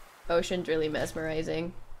find oceans really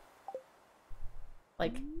mesmerizing.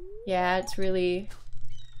 Like, yeah, it's really...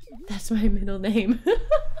 That's my middle name.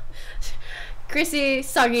 Chrissy,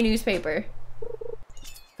 soggy newspaper.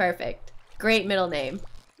 Perfect. Great middle name.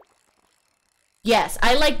 Yes,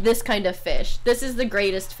 I like this kind of fish. This is the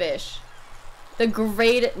greatest fish. The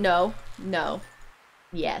great... No. No.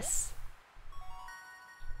 Yes.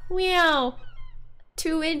 Wow.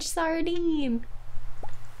 2-inch sardine.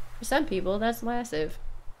 For some people, that's massive.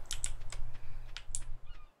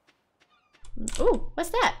 Ooh, what's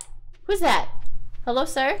that? Who's that? Hello,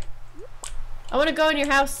 sir? I want to go in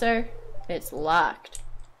your house, sir. It's locked.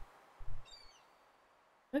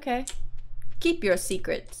 Okay. Keep your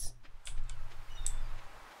secrets.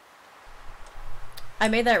 I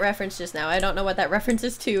made that reference just now. I don't know what that reference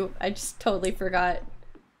is to. I just totally forgot.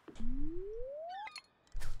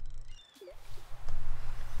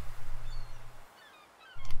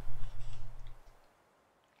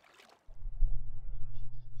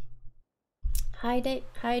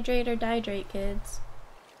 Hydrate or dihydrate, kids.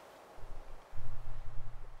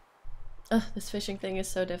 Ugh, this fishing thing is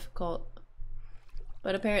so difficult.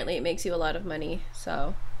 But apparently it makes you a lot of money,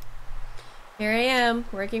 so... Here I am,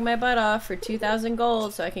 working my butt off for 2,000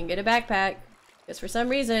 gold so I can get a backpack. Because for some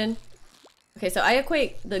reason... Okay, so I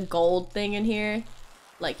equate the gold thing in here.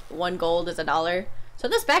 Like, 1 gold is $1. So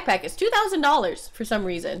this backpack is $2,000 for some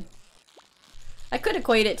reason. I could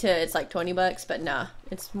equate it to it's like 20 bucks, but nah.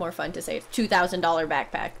 It's more fun to say it's $2,000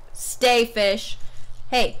 backpack. Stay, fish.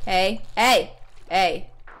 Hey, hey, hey, hey.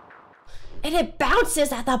 And it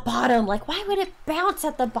bounces at the bottom. Like, why would it bounce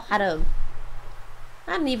at the bottom?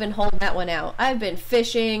 I didn't even hold that one out. I've been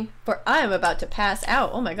fishing for... I'm about to pass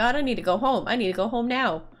out. Oh my god, I need to go home. I need to go home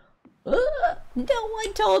now. Ugh, no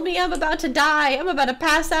one told me I'm about to die. I'm about to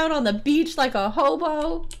pass out on the beach like a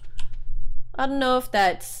hobo. I don't know if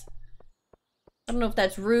that's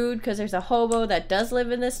rude because there's a hobo that does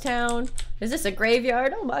live in this town. Is this a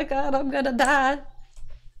graveyard? Oh my god, I'm gonna die.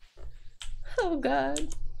 Oh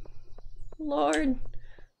god. Lord.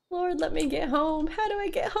 Lord, let me get home. How do I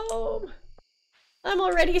get home? I'm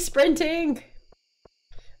already sprinting.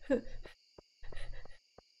 I'm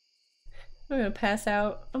gonna pass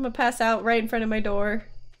out. I'm gonna pass out right in front of my door.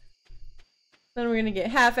 Then we're gonna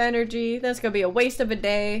get half energy. That's gonna be a waste of a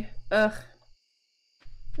day. Ugh.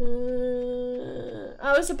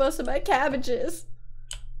 I was supposed to buy cabbages.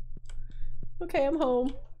 Okay, I'm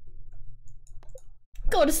home.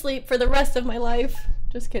 Go to sleep for the rest of my life.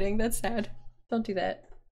 Just kidding, that's sad. Don't do that.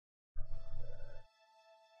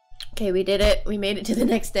 Okay, we did it. We made it to the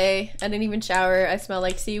next day. I didn't even shower. I smell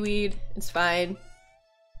like seaweed. It's fine.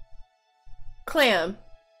 Clam.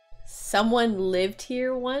 Someone lived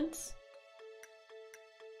here once?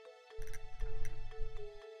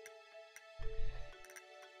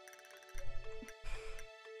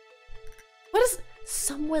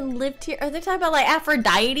 Someone lived here. Are they talking about like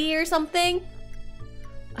Aphrodite or something?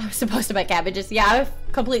 I was supposed to buy cabbages. Yeah, I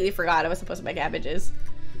completely forgot I was supposed to buy cabbages.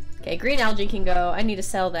 Okay, green algae can go. I need to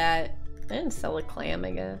sell that. I didn't sell a clam,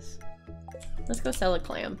 I guess. Let's go sell a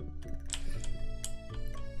clam.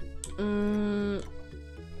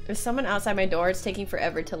 There's someone outside my door. It's taking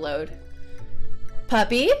forever to load.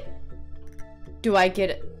 Puppy? Do I get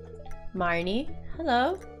it? Marnie?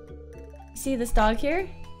 Hello? See this dog here?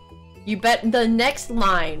 You bet the next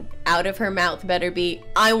line out of her mouth better be,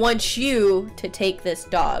 I want you to take this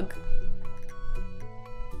dog.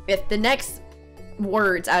 If the next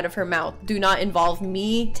words out of her mouth do not involve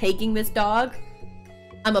me taking this dog,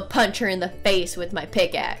 I'ma punch her in the face with my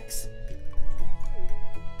pickaxe.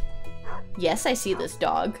 Yes, I see this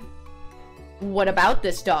dog. What about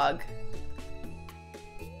this dog?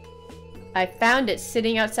 I found it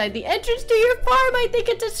sitting outside the entrance to your farm. I think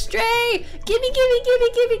it's a stray. Gimme, gimme, gimme,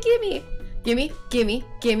 gimme, gimme. Gimme, gimme,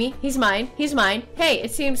 gimme. He's mine. He's mine. Hey,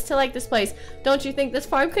 it seems to like this place. Don't you think this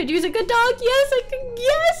farm could use a good dog? Yes, I can.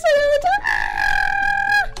 Yes, I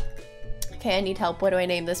will. Okay, I need help. What do I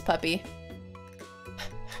name this puppy?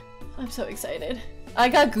 I'm so excited. I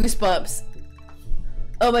got goosebumps.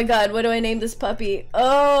 Oh my god, what do I name this puppy?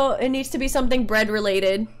 Oh, it needs to be something bread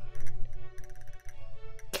related.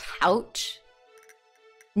 Couch?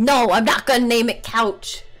 No, I'm not gonna name it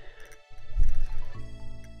Couch.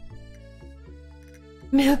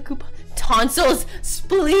 Milk, tonsils,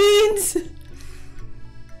 spleens.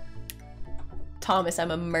 Thomas,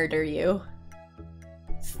 I'ma murder you.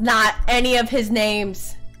 It's not any of his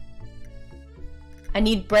names. I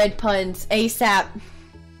need bread puns ASAP.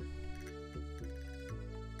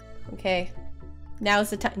 Okay,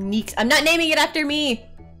 now's the time. Neeks. I'm not naming it after me.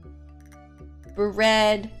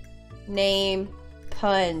 Bread. Name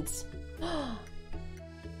puns.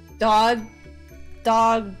 Dog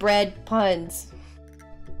bread puns.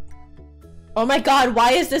 Oh my god,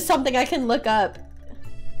 why is this something I can look up?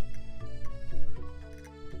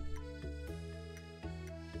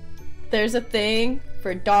 There's a thing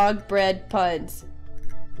for dog bread puns.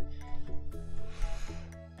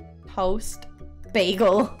 Toast.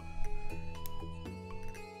 Bagel.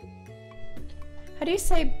 How do you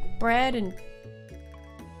say bread and...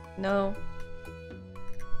 No.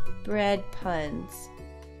 Bread puns.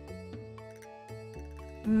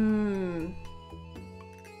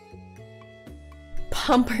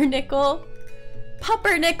 Pumpernickel?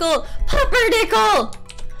 Pumpernickel! Pumpernickel!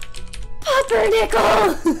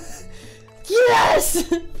 Pumpernickel!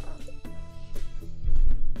 Yes!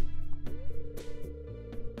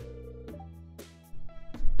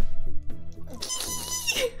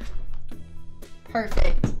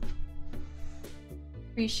 Perfect.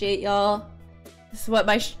 Appreciate y'all. This is what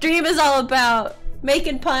my stream is all about.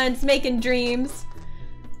 Making puns, making dreams.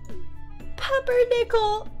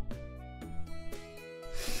 Pumpernickel.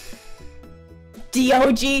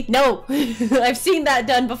 DOG? No! I've seen that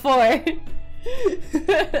done before.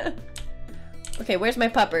 Okay, where's my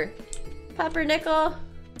pupper? Pumpernickel?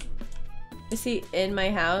 Is he in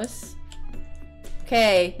my house?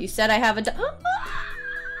 Okay, you said I have a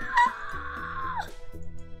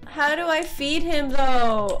How do I feed him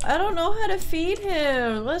though? I don't know how to feed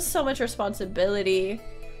him. That's so much responsibility.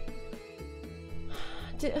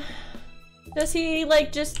 Does he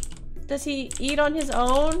like does he eat on his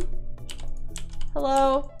own?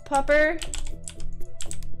 Hello, pupper?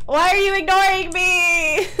 Why are you ignoring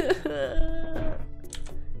me?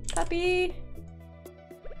 Puppy?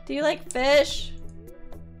 Do you like fish?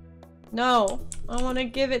 No, I want to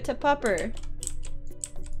give it to pupper.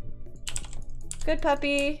 Good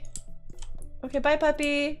puppy. Okay, bye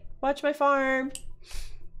puppy. Watch my farm.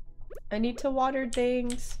 I need to water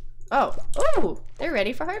things. Oh, oh, they're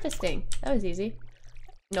ready for harvesting. That was easy.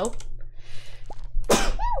 Nope.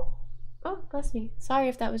 Oh, bless me. Sorry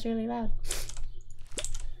if that was really loud.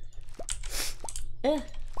 Ugh.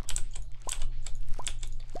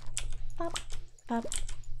 Pop, pop,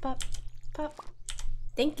 pop, pop.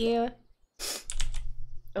 Thank you.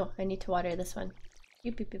 Oh, I need to water this one.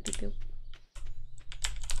 Beep, beep, beep, beep, beep.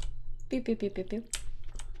 Beep, beep, beep, beep, beep.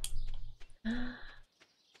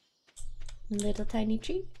 Little tiny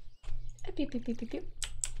tree. Beep, beep, beep, beep, beep.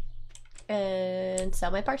 And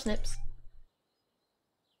sell my parsnips.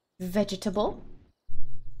 Vegetable.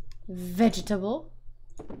 Vegetable.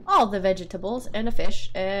 All the vegetables. And a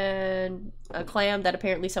fish. And a clam that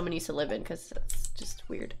apparently someone used to live in because that's just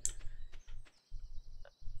weird.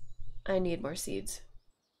 I need more seeds.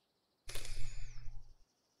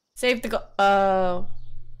 Save the go- oh.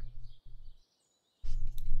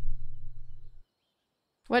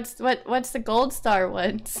 What's the gold star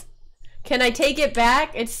ones? Can I take it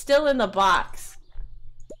back? It's still in the box.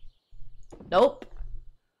 Nope.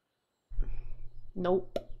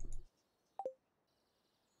 Nope.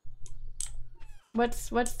 What's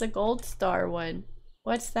the gold star one?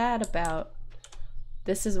 What's that about?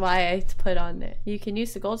 This is why I put on there. You can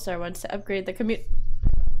use the gold star ones to upgrade the commute.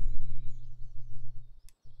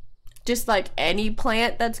 Just like any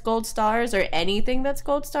plant that's gold stars or anything that's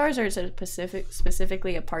gold stars, or is it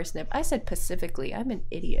specifically a parsnip? I said specifically. I'm an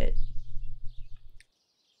idiot.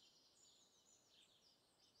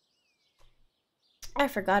 I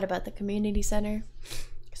forgot about the community center.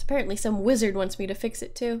 Because apparently some wizard wants me to fix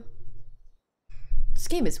it too. This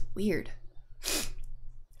game is weird.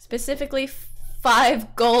 Specifically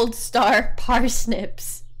 5 gold star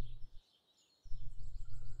parsnips.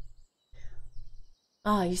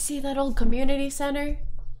 Ah, you see that old community center?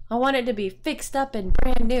 I want it to be fixed up and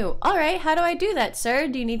brand new. Alright, how do I do that, sir?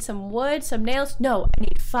 Do you need some wood, some nails? No, I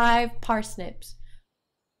need 5 parsnips.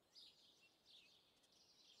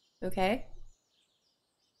 Okay.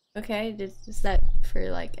 Okay, is that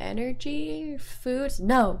for like energy, food?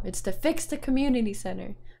 No, it's to fix the community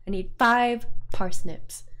center. I need 5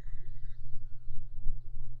 parsnips.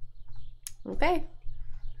 Okay.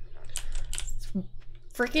 It's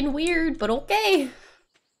freaking weird, but okay.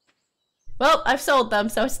 Well, I've sold them,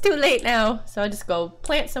 so it's too late now. So I just go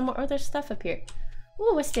plant some more. Oh, there's stuff up here.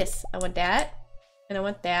 Ooh, what's this? I want that. And I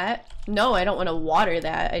want that. No, I don't want to water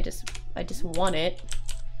that. I just want it.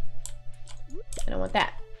 And I want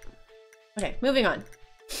that. Okay, moving on.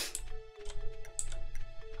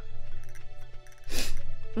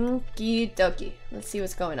 Okie dokie. Let's see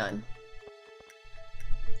what's going on.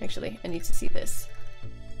 Actually, I need to see this.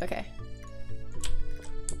 Okay.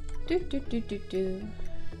 Do.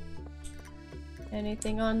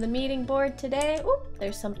 Anything on the meeting board today? Oh,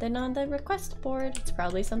 there's something on the request board. It's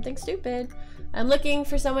probably something stupid. I'm looking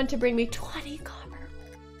for someone to bring me 20 copper.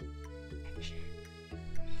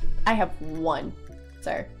 I have 1,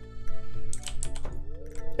 sir.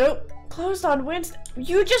 Oh, closed on Wednesday.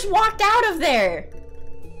 You just walked out of there.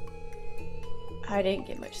 I didn't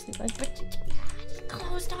get much sleep, but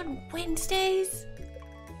closed on Wednesdays.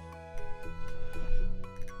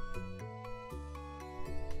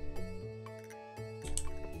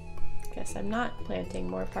 Guess I'm not planting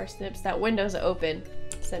more parsnips. That window's open.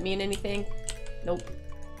 Does that mean anything? Nope.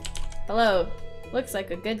 Hello. Looks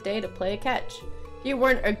like a good day to play catch. If you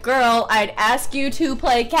weren't a girl, I'd ask you to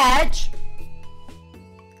play catch.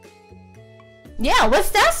 Yeah, what's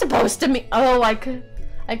that supposed to mean? Oh, I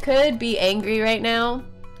could be angry right now,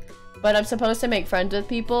 but I'm supposed to make friends with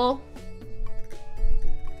people.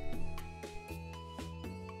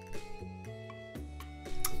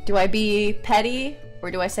 Do I be petty? Or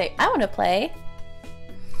do I say, I want to play?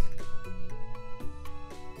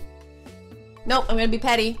 Nope, I'm gonna be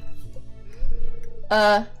petty.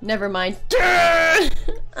 Never mind. I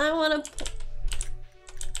wanna...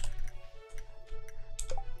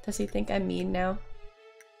 Does he think I'm mean now?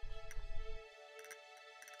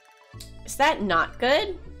 Is that not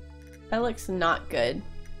good? That looks not good.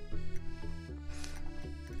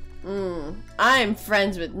 I'm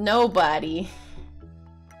friends with nobody.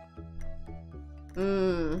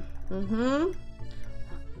 Is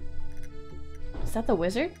that the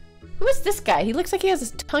wizard? Who is this guy? He looks like he has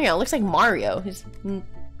his tongue out. It looks like Mario. He's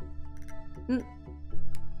That's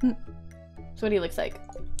what he looks like.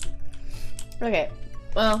 Okay.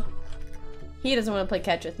 Well, he doesn't want to play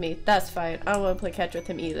catch with me. That's fine. I don't want to play catch with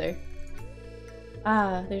him either.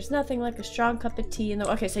 Ah, there's nothing like a strong cup of tea in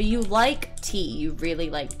the... Okay, so you like tea. You really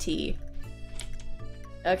like tea.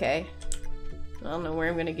 Okay. I don't know where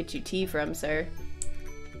I'm gonna get you tea from, sir.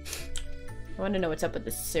 I want to know what's up with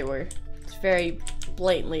the sewer. It's very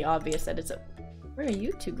blatantly obvious that it's a... Where are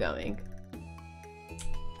you two going?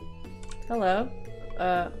 Hello?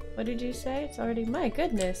 What did you say? It's already... My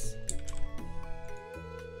goodness.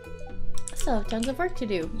 I still have tons of work to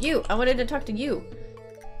do. You! I wanted to talk to you.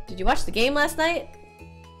 Did you watch the game last night?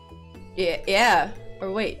 Yeah.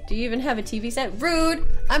 Or wait, do you even have a TV set? Rude!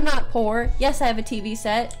 I'm not poor. Yes, I have a TV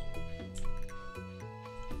set.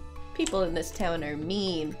 People in this town are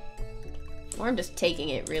mean. Or I'm just taking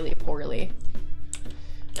it really poorly.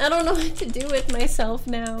 I don't know what to do with myself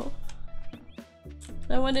now.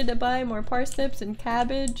 I wanted to buy more parsnips and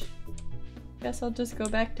cabbage. Guess I'll just go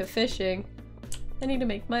back to fishing. I need to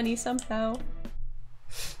make money somehow.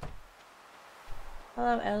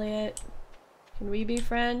 Hello, Elliot. Can we be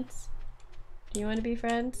friends? Do you want to be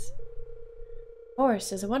friends?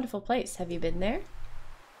 Forest is a wonderful place. Have you been there?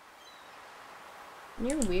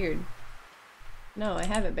 You're weird. No, I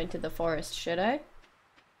haven't been to the forest. Should I?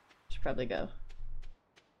 Should probably go.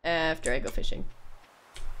 After I go fishing.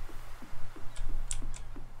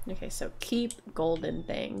 Okay, so keep golden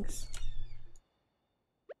things.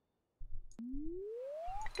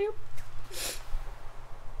 Boop.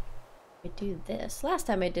 I do this. Last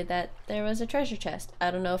time I did that, there was a treasure chest.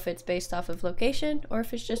 I don't know if it's based off of location or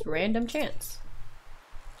if it's just random chance.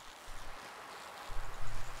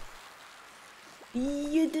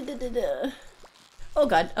 Oh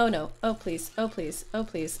god. Oh no. Oh please. Oh please. Oh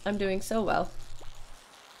please. I'm doing so well.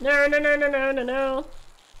 No, no, no, no, no, no, no.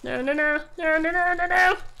 No, no, no. No, no, no, no,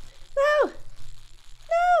 no. No.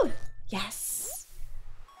 No. Yes.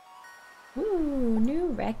 Ooh, new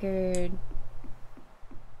record.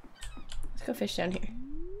 Let's go fish down here.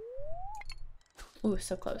 Ooh,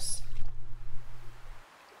 so close.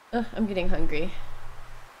 Ugh, I'm getting hungry.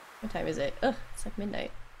 What time is it? Ugh, it's like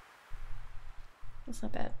midnight. That's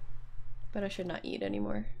not bad. But I should not eat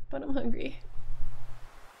anymore. But I'm hungry.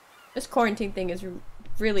 This quarantine thing is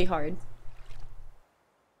really hard.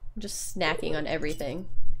 I'm just snacking on everything.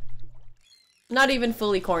 Not even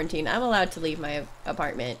fully quarantined. I'm allowed to leave my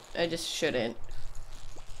apartment. I just shouldn't.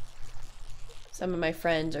 Some of my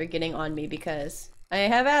friends are getting on me because I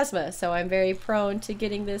have asthma, so I'm very prone to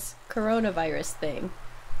getting this coronavirus thing.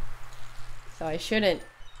 So I shouldn't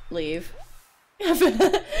leave.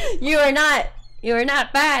 You are not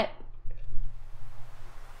fat.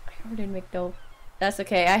 I ordered McDo. That's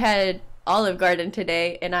okay. I had Olive Garden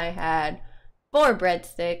today and I had 4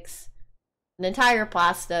 breadsticks, an entire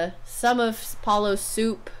pasta, some of Paulo's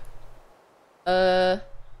soup. What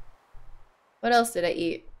else did I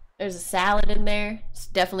eat? There's a salad in there. It's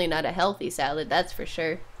definitely not a healthy salad, that's for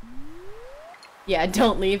sure. Yeah,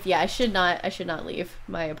 don't leave. Yeah, I should not leave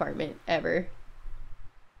my apartment ever.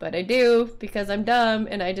 But I do because I'm dumb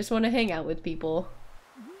and I just want to hang out with people.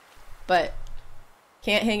 But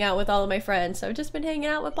can't hang out with all of my friends, so I've just been hanging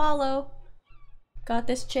out with Paulo. Got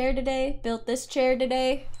this chair today, built this chair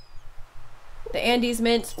today. The Andes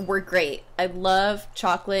mints were great. I love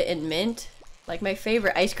chocolate and mint. Like my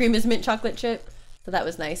favorite ice cream is mint chocolate chip. So that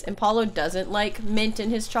was nice. And Paulo doesn't like mint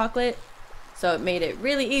in his chocolate. So it made it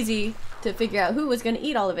really easy to figure out who was going to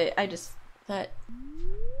eat all of it. That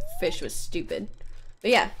fish was stupid.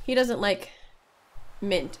 But yeah, he doesn't like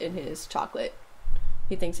mint in his chocolate.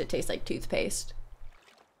 He thinks it tastes like toothpaste.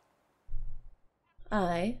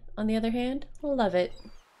 I, on the other hand, love it.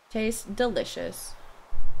 Tastes delicious.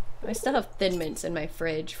 I still have Thin Mints in my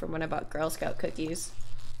fridge from when I bought Girl Scout cookies.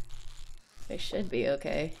 They should be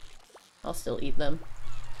okay. I'll still eat them.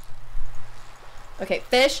 Okay,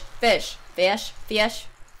 fish, fish, fish, fish,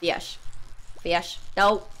 fish, fish.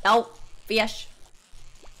 No, no, fish.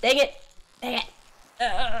 Dang it, dang it.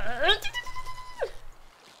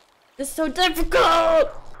 This is so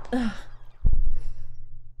difficult.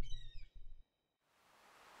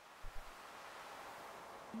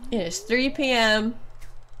 It is 3 p.m.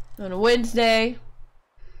 on a Wednesday,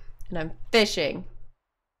 and I'm fishing.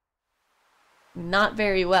 Not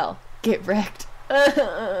very well. Get wrecked.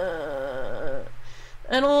 I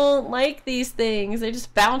don't like these things. They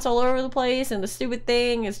just bounce all over the place, and the stupid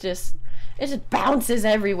thing is just, it just bounces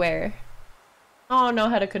everywhere. I don't know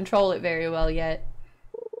how to control it very well yet.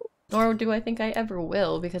 Nor do I think I ever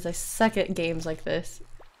will, because I suck at games like this.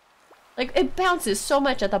 Like, it bounces so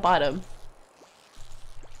much at the bottom.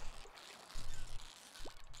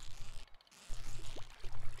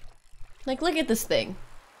 Like, look at this thing.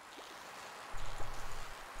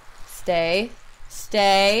 Stay.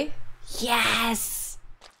 Stay. Yes!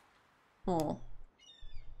 Oh.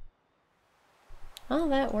 Oh,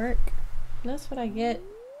 that worked. That's what I get.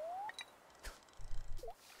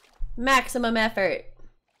 Maximum effort.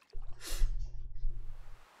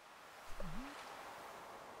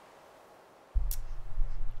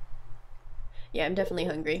 Yeah, I'm definitely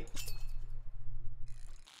hungry.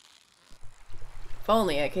 If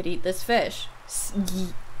only I could eat this fish.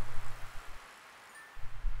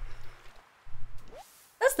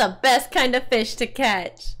 That's the best kind of fish to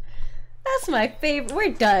catch. That's my favorite.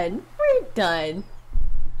 We're done. We're done.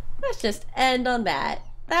 Let's just end on that.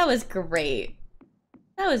 That was great.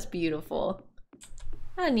 That was beautiful.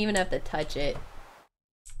 I didn't even have to touch it.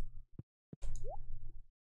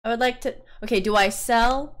 I would like to... Okay, do I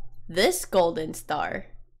sell this golden star?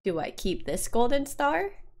 Do I keep this golden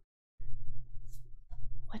star?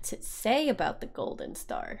 What's it say about the golden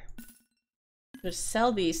star? Just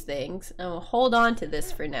sell these things. And we'll hold on to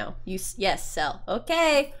this for now. Yes, sell.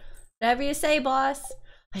 Okay. Whatever you say, boss.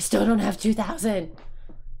 I still don't have 2,000.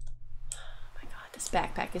 Oh my god, this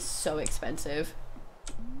backpack is so expensive.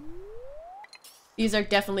 These are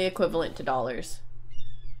definitely equivalent to dollars.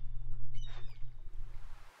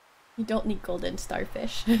 You don't need golden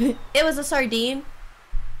starfish. It was a sardine.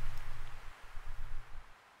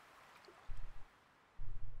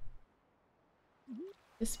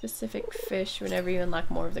 This specific fish whenever you unlock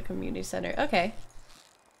more of the community center. Okay.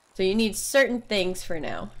 So you need certain things for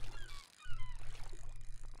now.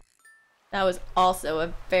 That was also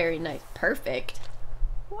a very nice, perfect.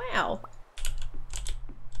 Wow.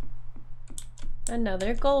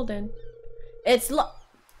 Another golden. It's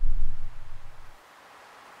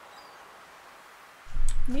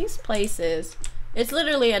these places. It's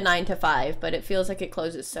literally a 9 to 5, but it feels like it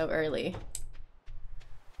closes so early.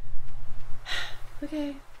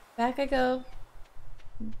 Okay, back I go.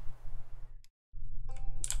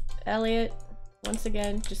 Elliot, once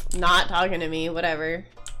again, just not talking to me, whatever.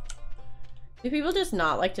 Do people just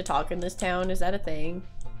not like to talk in this town? Is that a thing?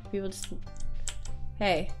 People just...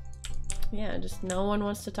 Hey. Yeah, just no one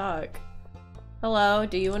wants to talk. Hello,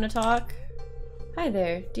 do you want to talk? Hi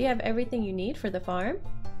there, do you have everything you need for the farm?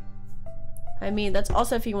 I mean, that's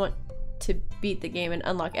also if you want to beat the game and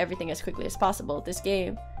unlock everything as quickly as possible. This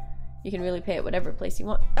game, you can really pay at whatever place you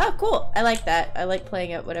want. Oh, cool! I like that. I like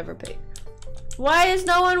playing at whatever place. Why does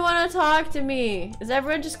no one want to talk to me? Is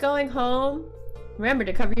everyone just going home? Remember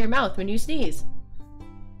to cover your mouth when you sneeze.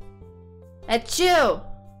 Achoo!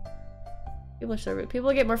 People are so rude.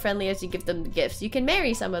 People get more friendly as you give them the gifts. You can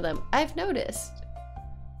marry some of them. I've noticed.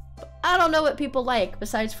 But I don't know what people like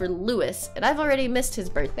besides for Lewis, and I've already missed his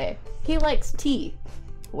birthday. He likes tea.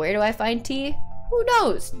 Where do I find tea? Who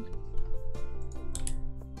knows?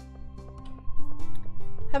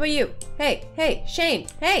 How about you? Hey, hey, Shane,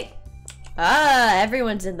 hey! Ah,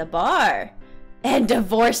 everyone's in the bar. And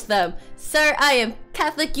divorce them. Sir, I am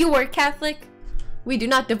Catholic, you are Catholic. We do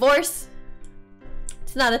not divorce.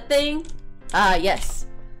 It's not a thing. Ah, yes.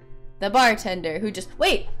 The bartender who just...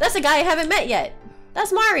 Wait, that's a guy I haven't met yet.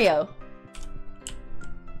 That's Mario.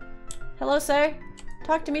 Hello, sir.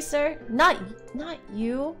 Talk to me, sir. Not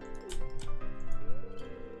you.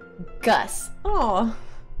 Gus. Oh,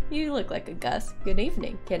 you look like a Gus. Good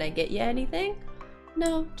evening. Can I get you anything?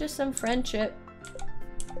 No, just some friendship.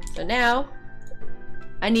 So now,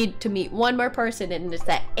 I need to meet one more person, and it's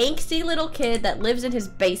that angsty little kid that lives in his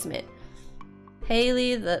basement.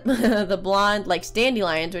 Haley, the blonde, likes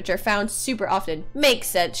dandelions, which are found super often. Makes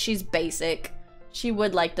sense, she's basic. She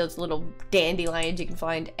would like those little dandelions you can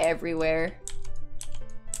find everywhere.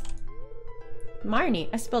 Marnie,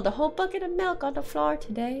 I spilled a whole bucket of milk on the floor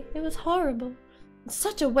today. It was horrible. It's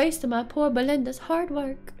such a waste of my poor Belinda's hard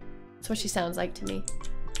work. That's what she sounds like to me.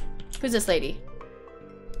 Who's this lady?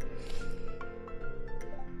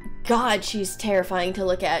 God, she's terrifying to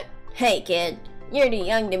look at. Hey, kid. You're too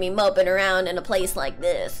young to be moping around in a place like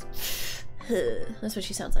this. That's what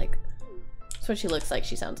she sounds like. That's what she looks like,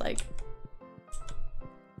 she sounds like.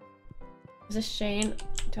 Is this Shane?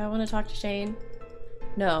 Do I want to talk to Shane?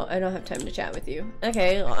 No, I don't have time to chat with you.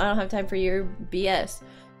 Okay, well, I don't have time for your BS.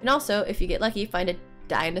 And also, if you get lucky, find a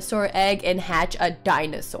dinosaur egg and hatch a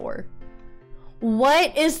dinosaur.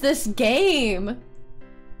 What is this game?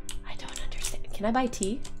 I don't understand. Can I buy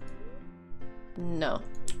tea? No.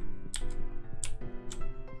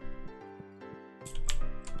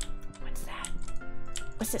 What's that?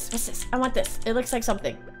 What's this? What's this? I want this. It looks like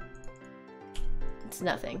something. It's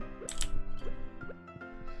nothing.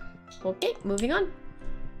 Okay, moving on.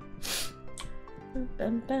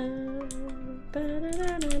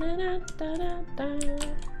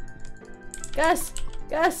 Gus!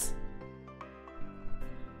 Gus!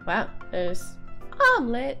 Wow, there's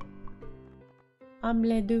omelette.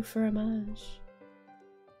 Omelette du fromage.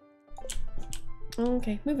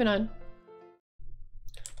 Okay, moving on.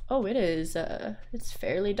 Oh, it is, it's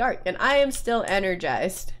fairly dark, and I am still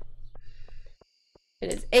energized.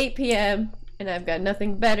 It is 8 p.m. and I've got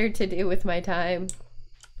nothing better to do with my time.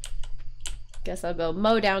 Guess I'll go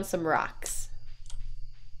mow down some rocks.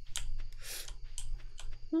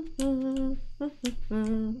 I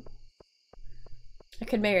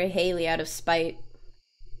could marry Haley out of spite.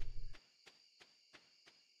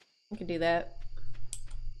 I could do that.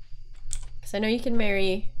 Because I know you can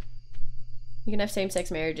have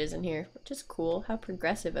same-sex marriages in here, which is cool. How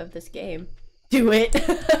progressive of this game. Do it!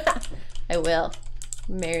 I will.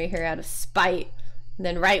 Marry her out of spite. And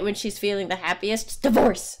then right when she's feeling the happiest,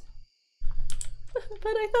 divorce!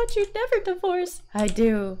 But I thought you'd never divorce. I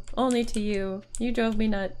do. Only to you. You drove me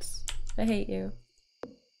nuts. I hate you.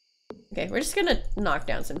 Okay, we're just gonna knock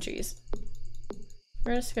down some trees.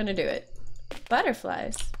 We're just gonna do it.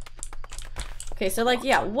 Butterflies. Okay, so like,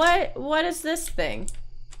 yeah, what is this thing?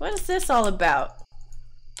 What is this all about?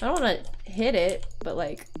 I don't want to hit it, but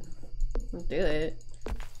like, let's do it.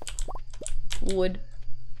 Wood.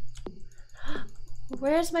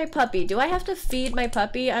 Where's my puppy? Do I have to feed my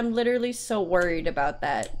puppy? I'm literally so worried about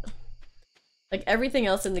that. Like, everything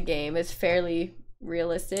else in the game is fairly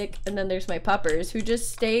realistic, and then there's my puppers who just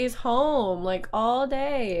stays home like all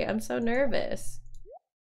day. I'm so nervous.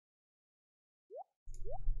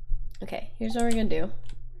 Okay, here's what we're gonna do.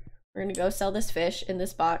 We're gonna go sell this fish in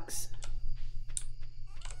this box.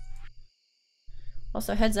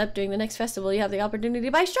 Also, heads up, during the next festival, you have the opportunity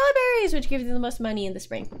to buy strawberries, which gives you the most money in the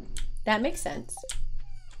spring. That makes sense.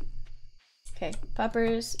 Okay,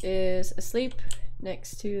 Poppers is asleep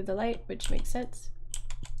next to the light, which makes sense.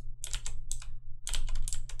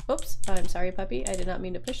 Oops, I'm sorry, puppy. I did not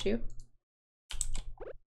mean to push you.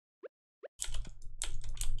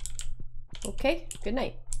 Okay, good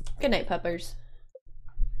night. Good night, Poppers.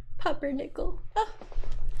 Puppernickel. Oh.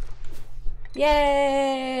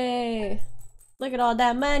 Yay! Look at all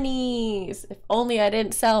that monies. If only I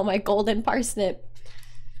didn't sell my golden parsnip.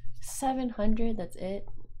 700, that's it.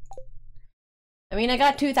 I mean, I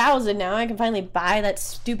got 2,000 now. I can finally buy that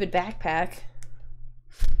stupid backpack.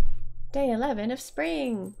 Day 11 of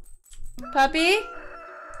spring. Puppy?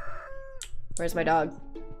 Where's my dog?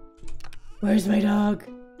 Where's my dog?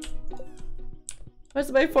 What's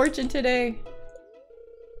my fortune today?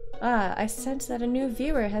 Ah, I sense that a new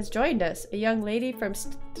viewer has joined us. A young lady from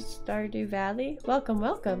Stardew Valley. Welcome,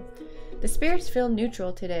 welcome. The spirits feel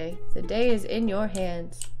neutral today. The day is in your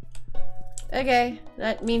hands. Okay,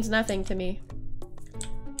 that means nothing to me.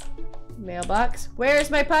 Mailbox.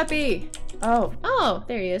 Where's my puppy? Oh,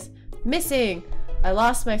 there he is. Missing. I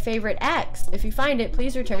lost my favorite axe. If you find it,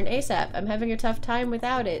 please return ASAP. I'm having a tough time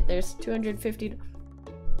without it. There's 250.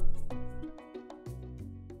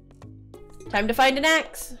 Time to find an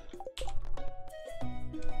axe.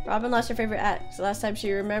 Robin lost her favorite axe. The last time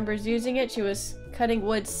she remembers using it, she was cutting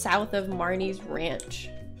wood south of Marnie's ranch.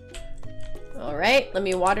 Alright, let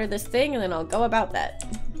me water this thing and then I'll go about that.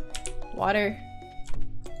 Water.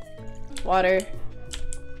 Water.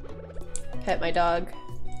 Pet my dog.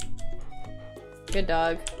 Good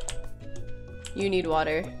dog. You need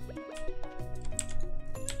water.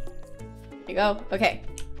 There you go. Okay.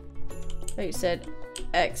 I thought you said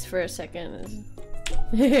X for a second.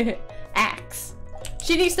 Axe.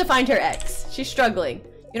 She needs to find her ex. She's struggling.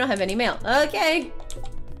 You don't have any mail. Okay.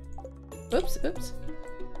 Oops, oops.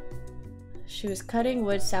 She was cutting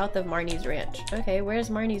wood south of Marnie's ranch. Okay, where's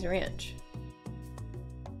Marnie's ranch?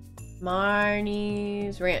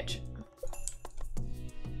 Marnie's ranch.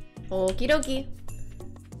 Okie dokie.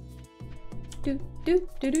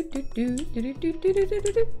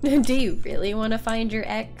 Do you really want to find your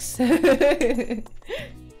ex?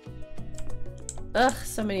 Ugh,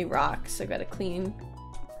 so many rocks. I gotta clean.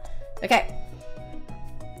 Okay.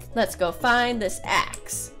 Let's go find this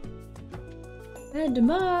axe. And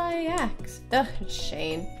my axe. Ugh,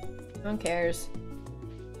 Shane. No one cares.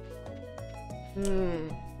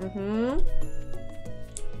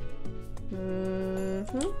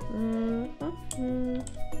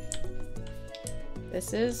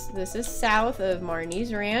 This is south of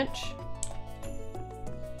Marnie's ranch.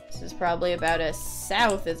 This is probably about as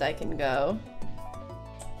south as I can go.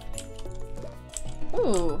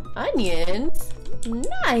 Ooh, onions.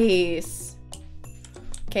 Nice.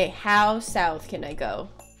 Okay, how south can I go?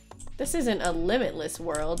 This isn't a limitless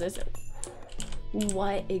world, is it?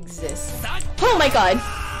 What exists? Oh my god!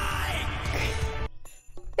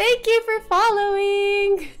 Thank you for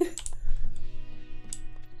following!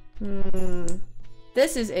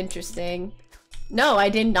 This is interesting. No, I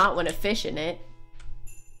did not want to fish in it.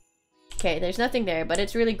 Okay, there's nothing there, but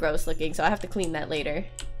it's really gross looking, so I have to clean that later.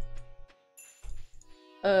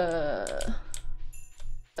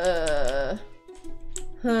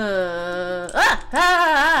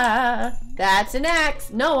 That's an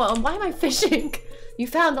axe. No, why am I fishing? You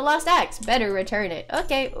found the lost axe. Better return it.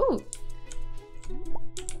 Okay, ooh.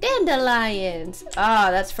 Dandelions. Ah,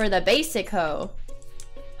 that's for the basic hoe.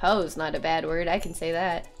 Hoe's not a bad word, I can say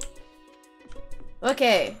that.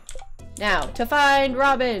 Okay, now to find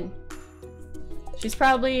Robin. She's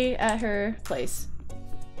probably at her place.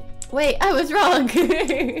 Wait, I was wrong.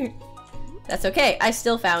 That's okay, I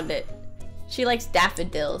still found it. She likes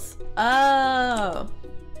daffodils. Oh.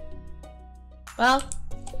 Well,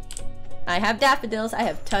 I have daffodils. I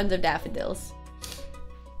have tons of daffodils.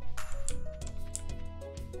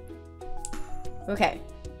 Okay,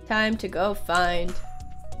 time to go find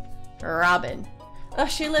Robin. Oh,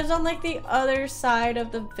 she lives on like the other side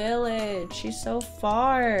of the village. She's so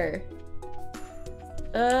far.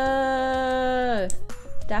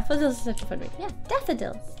 Daffodils is such a fun word. Yeah,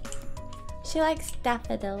 daffodils. She likes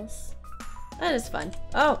daffodils. That is fun.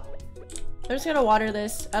 Oh, I'm just gonna water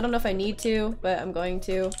this. I don't know if I need to, but I'm going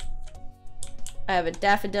to. I have a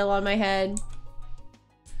daffodil on my head.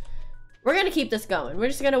 We're gonna keep this going. We're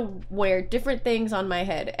just gonna wear different things on my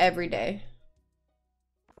head every day.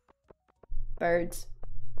 Birds.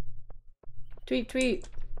 Tweet, tweet.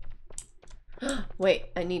 Wait,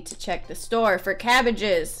 I need to check the store for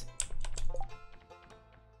cabbages.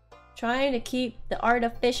 Trying to keep the art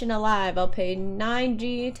of fishing alive. I'll pay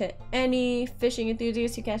 9G to any fishing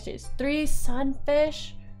enthusiast who catches 3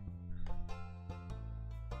 sunfish.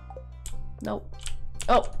 Nope.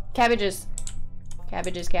 Oh, cabbages.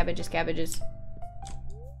 Cabbages, cabbages, cabbages.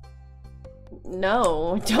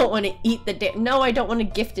 No, I don't want to eat the no, I don't want to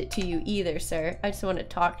gift it to you either, sir. I just want to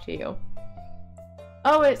talk to you.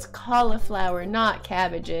 Oh, it's cauliflower, not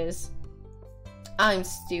cabbages. I'm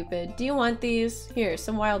stupid. Do you want these? Here,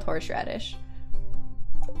 some wild horseradish.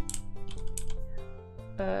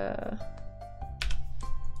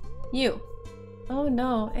 You. Oh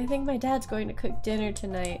no, I think my dad's going to cook dinner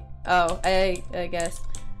tonight. Oh, I guess.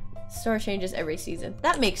 Store changes every season.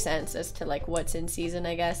 That makes sense as to like what's in season,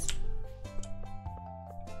 I guess.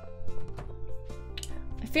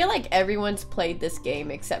 I feel like everyone's played this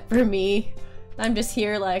game except for me. I'm just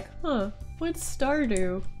here like, huh, what's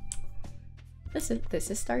Stardew? This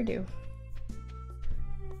is Stardew.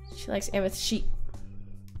 She likes amethyst.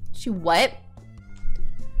 She what?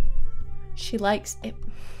 She likes it.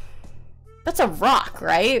 That's a rock,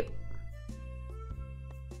 right?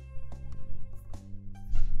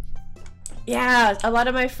 Yeah, a lot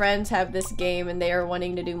of my friends have this game and they are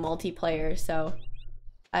wanting to do multiplayer, so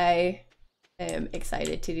I am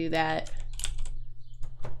excited to do that.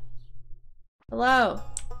 Hello.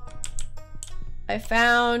 I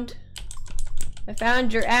found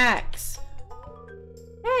your axe.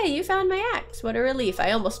 Hey, you found my axe. What a relief.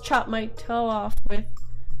 I almost chopped my toe off with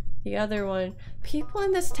the other one. People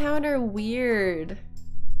in this town are weird.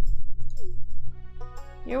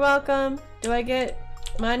 You're welcome. Do I get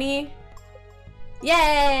money?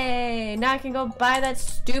 Yay! Now I can go buy that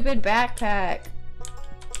stupid backpack.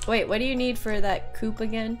 Wait, what do you need for that coupe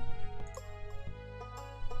again?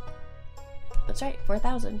 That's right,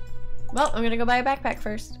 4,000. Well, I'm gonna go buy a backpack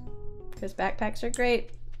first. Because backpacks are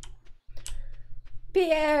great.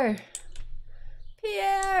 Pierre!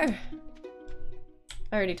 Pierre!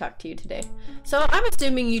 I already talked to you today. So I'm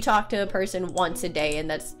assuming you talk to a person once a day and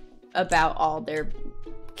that's about all they're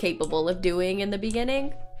capable of doing in the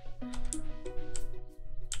beginning.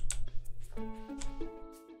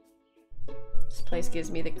 This place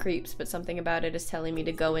gives me the creeps, but something about it is telling me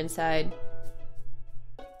to go inside.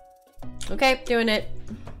 Okay, doing it.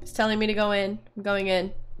 It's telling me to go in. I'm going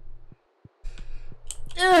in.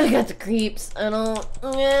 Ugh, I got the creeps. I don't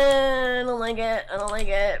like it. I don't like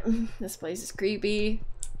it. This place is creepy.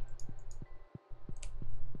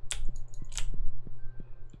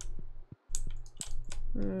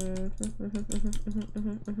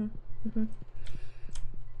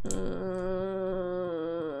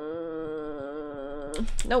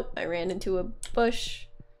 Nope, I ran into a bush.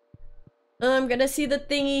 I'm gonna see the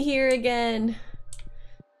thingy here again.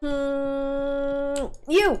 You!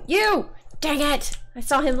 Dang it! I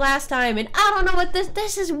saw him last time and I don't know what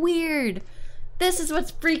this is weird. This is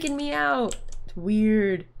what's freaking me out. It's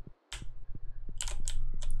weird.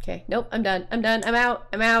 Okay, nope, I'm done. I'm out.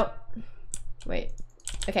 Wait.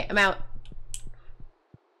 Okay, I'm out.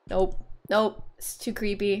 Nope. It's too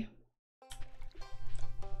creepy.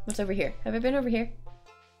 What's over here? Have I been over here?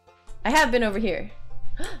 I have been over here.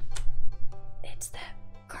 It's that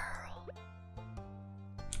girl.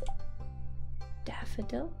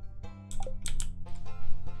 Daffodil?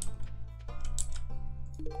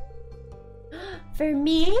 For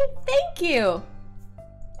me? Thank you!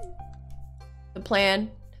 The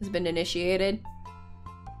plan has been initiated.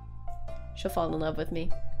 She'll fall in love with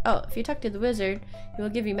me. Oh, if you talk to the wizard, he will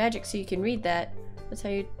give you magic so you can read that. That's how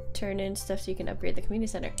you turn in stuff so you can upgrade the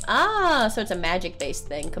community center. Ah, so it's a magic-based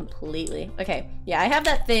thing completely. Okay, yeah, I have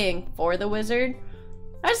that thing for the wizard.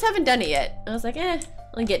 I just haven't done it yet. I was like,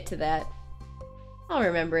 I'll get to that. I'll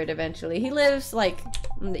remember it eventually. He lives, like,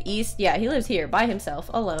 in the east. Yeah, he lives here by himself,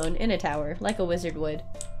 alone, in a tower, like a wizard would.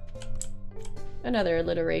 Another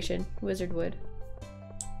alliteration. Wizard would.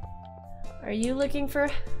 Are you looking for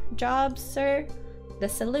jobs, sir? The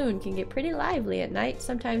saloon can get pretty lively at night.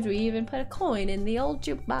 Sometimes we even put a coin in the old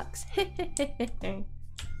jukebox.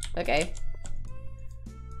 Okay.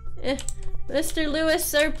 Mr. Lewis,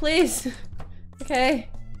 sir, please. Okay.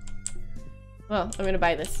 Well, I'm gonna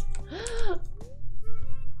buy this.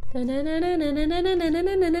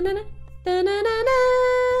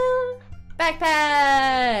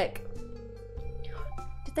 Backpack!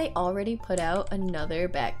 Did they already put out another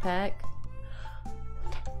backpack?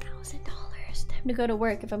 $10,000. Time to go to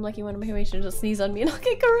work. If I'm lucky, one of my patients will sneeze on me and I'll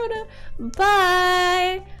get corona.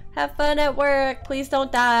 Bye! Have fun at work. Please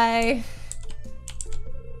don't die.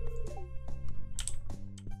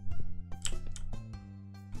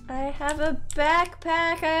 I have a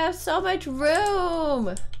backpack. I have so much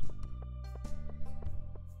room.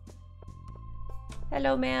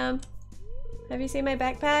 Hello, ma'am. Have you seen my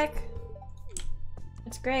backpack?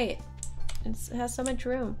 It's great. It has so much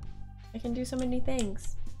room. I can do so many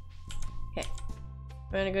things. Okay.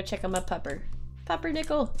 I'm gonna go check on my pupper.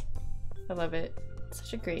 Puppernickel! I love it. It's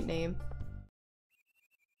such a great name.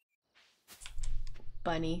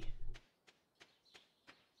 Bunny.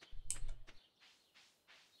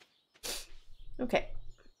 Okay.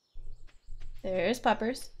 There's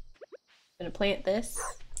Puppers. I'm gonna plant this.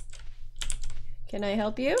 Can I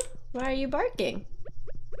help you? Why are you barking?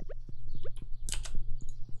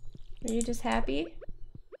 Are you just happy?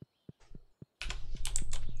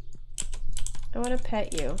 I want to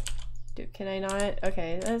pet you. Dude, can I not?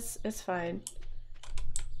 Okay, it's fine.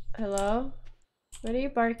 Hello? What are you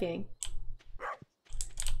barking?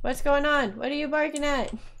 What's going on? What are you barking at?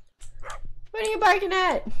 What are you barking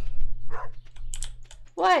at?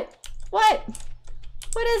 What? What?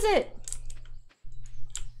 What is it?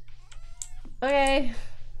 Okay.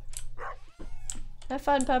 Have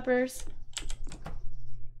fun, puppers.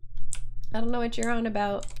 I don't know what you're on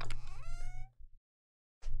about.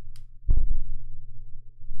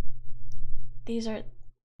 These are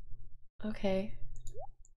okay.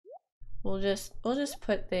 We'll just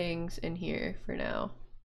put things in here for now.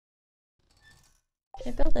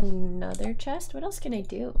 Can I build another chest? What else can I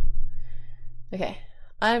do? Okay,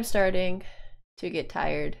 I'm starting to get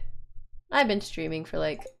tired. I've been streaming for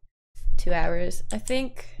like 2 hours. I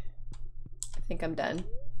think I'm done.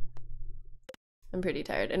 I'm pretty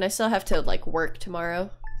tired, and I still have to like work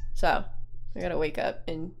tomorrow, so I gotta wake up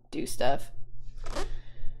and do stuff.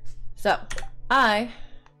 So I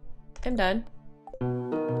am done,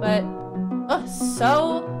 but oh,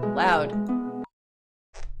 so loud.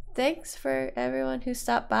 Thanks for everyone who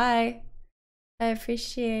stopped by. I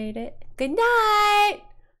appreciate it. Good night.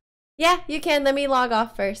 Yeah, you can. Let me log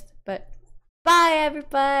off first, but bye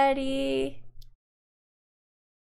everybody.